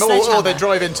do like With them. the Or they sledgehammer.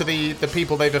 drive into the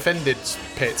people they've offended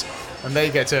pit, and they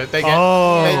get the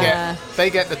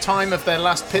time of their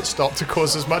last pit stop to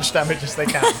cause as much damage as they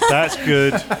can. That's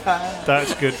good.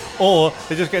 That's good. Or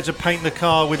they just get to paint the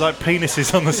car with like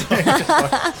penises on the side.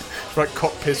 Right,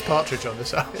 cock piss partridge on the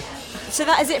side. So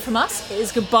that is it from us. It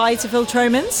is goodbye to Phil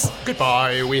Tromans.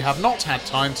 Goodbye. We have not had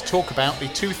time to talk about the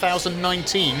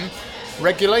 2019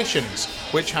 regulations,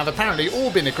 which have apparently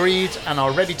all been agreed and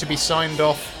are ready to be signed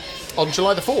off on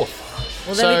July the 4th.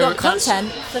 Well, then we've got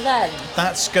content for then.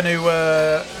 That's going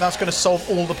to solve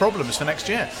all the problems for next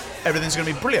year. Everything's going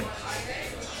to be brilliant,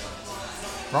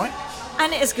 right?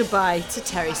 And it is goodbye to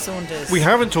Terry Saunders. We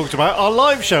haven't talked about our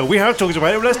live show. We have talked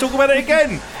about it, but let's talk about it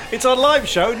again. It's our live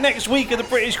show next week at the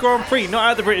British Grand Prix. Not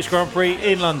at the British Grand Prix,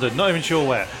 in London. Not even sure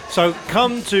where. So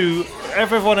come to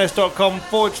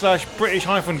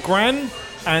ff1s.com/British-Gran,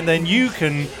 and then you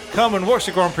can come and watch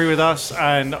the Grand Prix with us,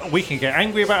 and we can get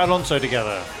angry about Alonso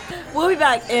together. We'll be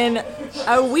back in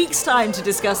a week's time to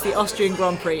discuss the Austrian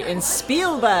Grand Prix in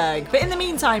Spielberg. But in the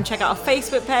meantime, check out our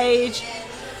Facebook page,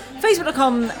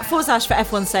 facebook.com/for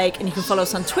F1's sake, and you can follow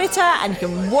us on Twitter, and you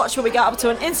can watch what we get up to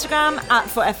on Instagram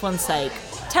 @for F1's sake.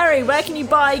 Terry, where can you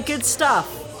buy good stuff?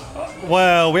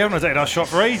 Well, we haven't updated our shop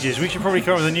for ages. We should probably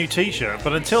come up with a new T-shirt,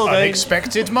 but until then,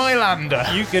 Unexpected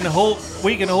Mylander.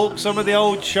 we can hawk some of the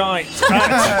old shite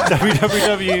at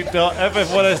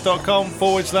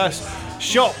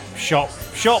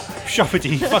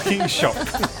www.ff1s.com/shoppity fucking shop.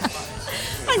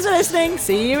 Thanks for listening.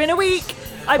 See you in a week.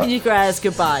 I've been Graz.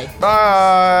 Goodbye.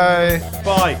 Bye.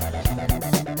 Bye.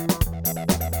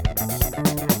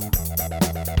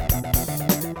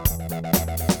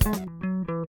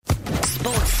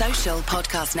 Sports Social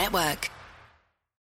Podcast Network.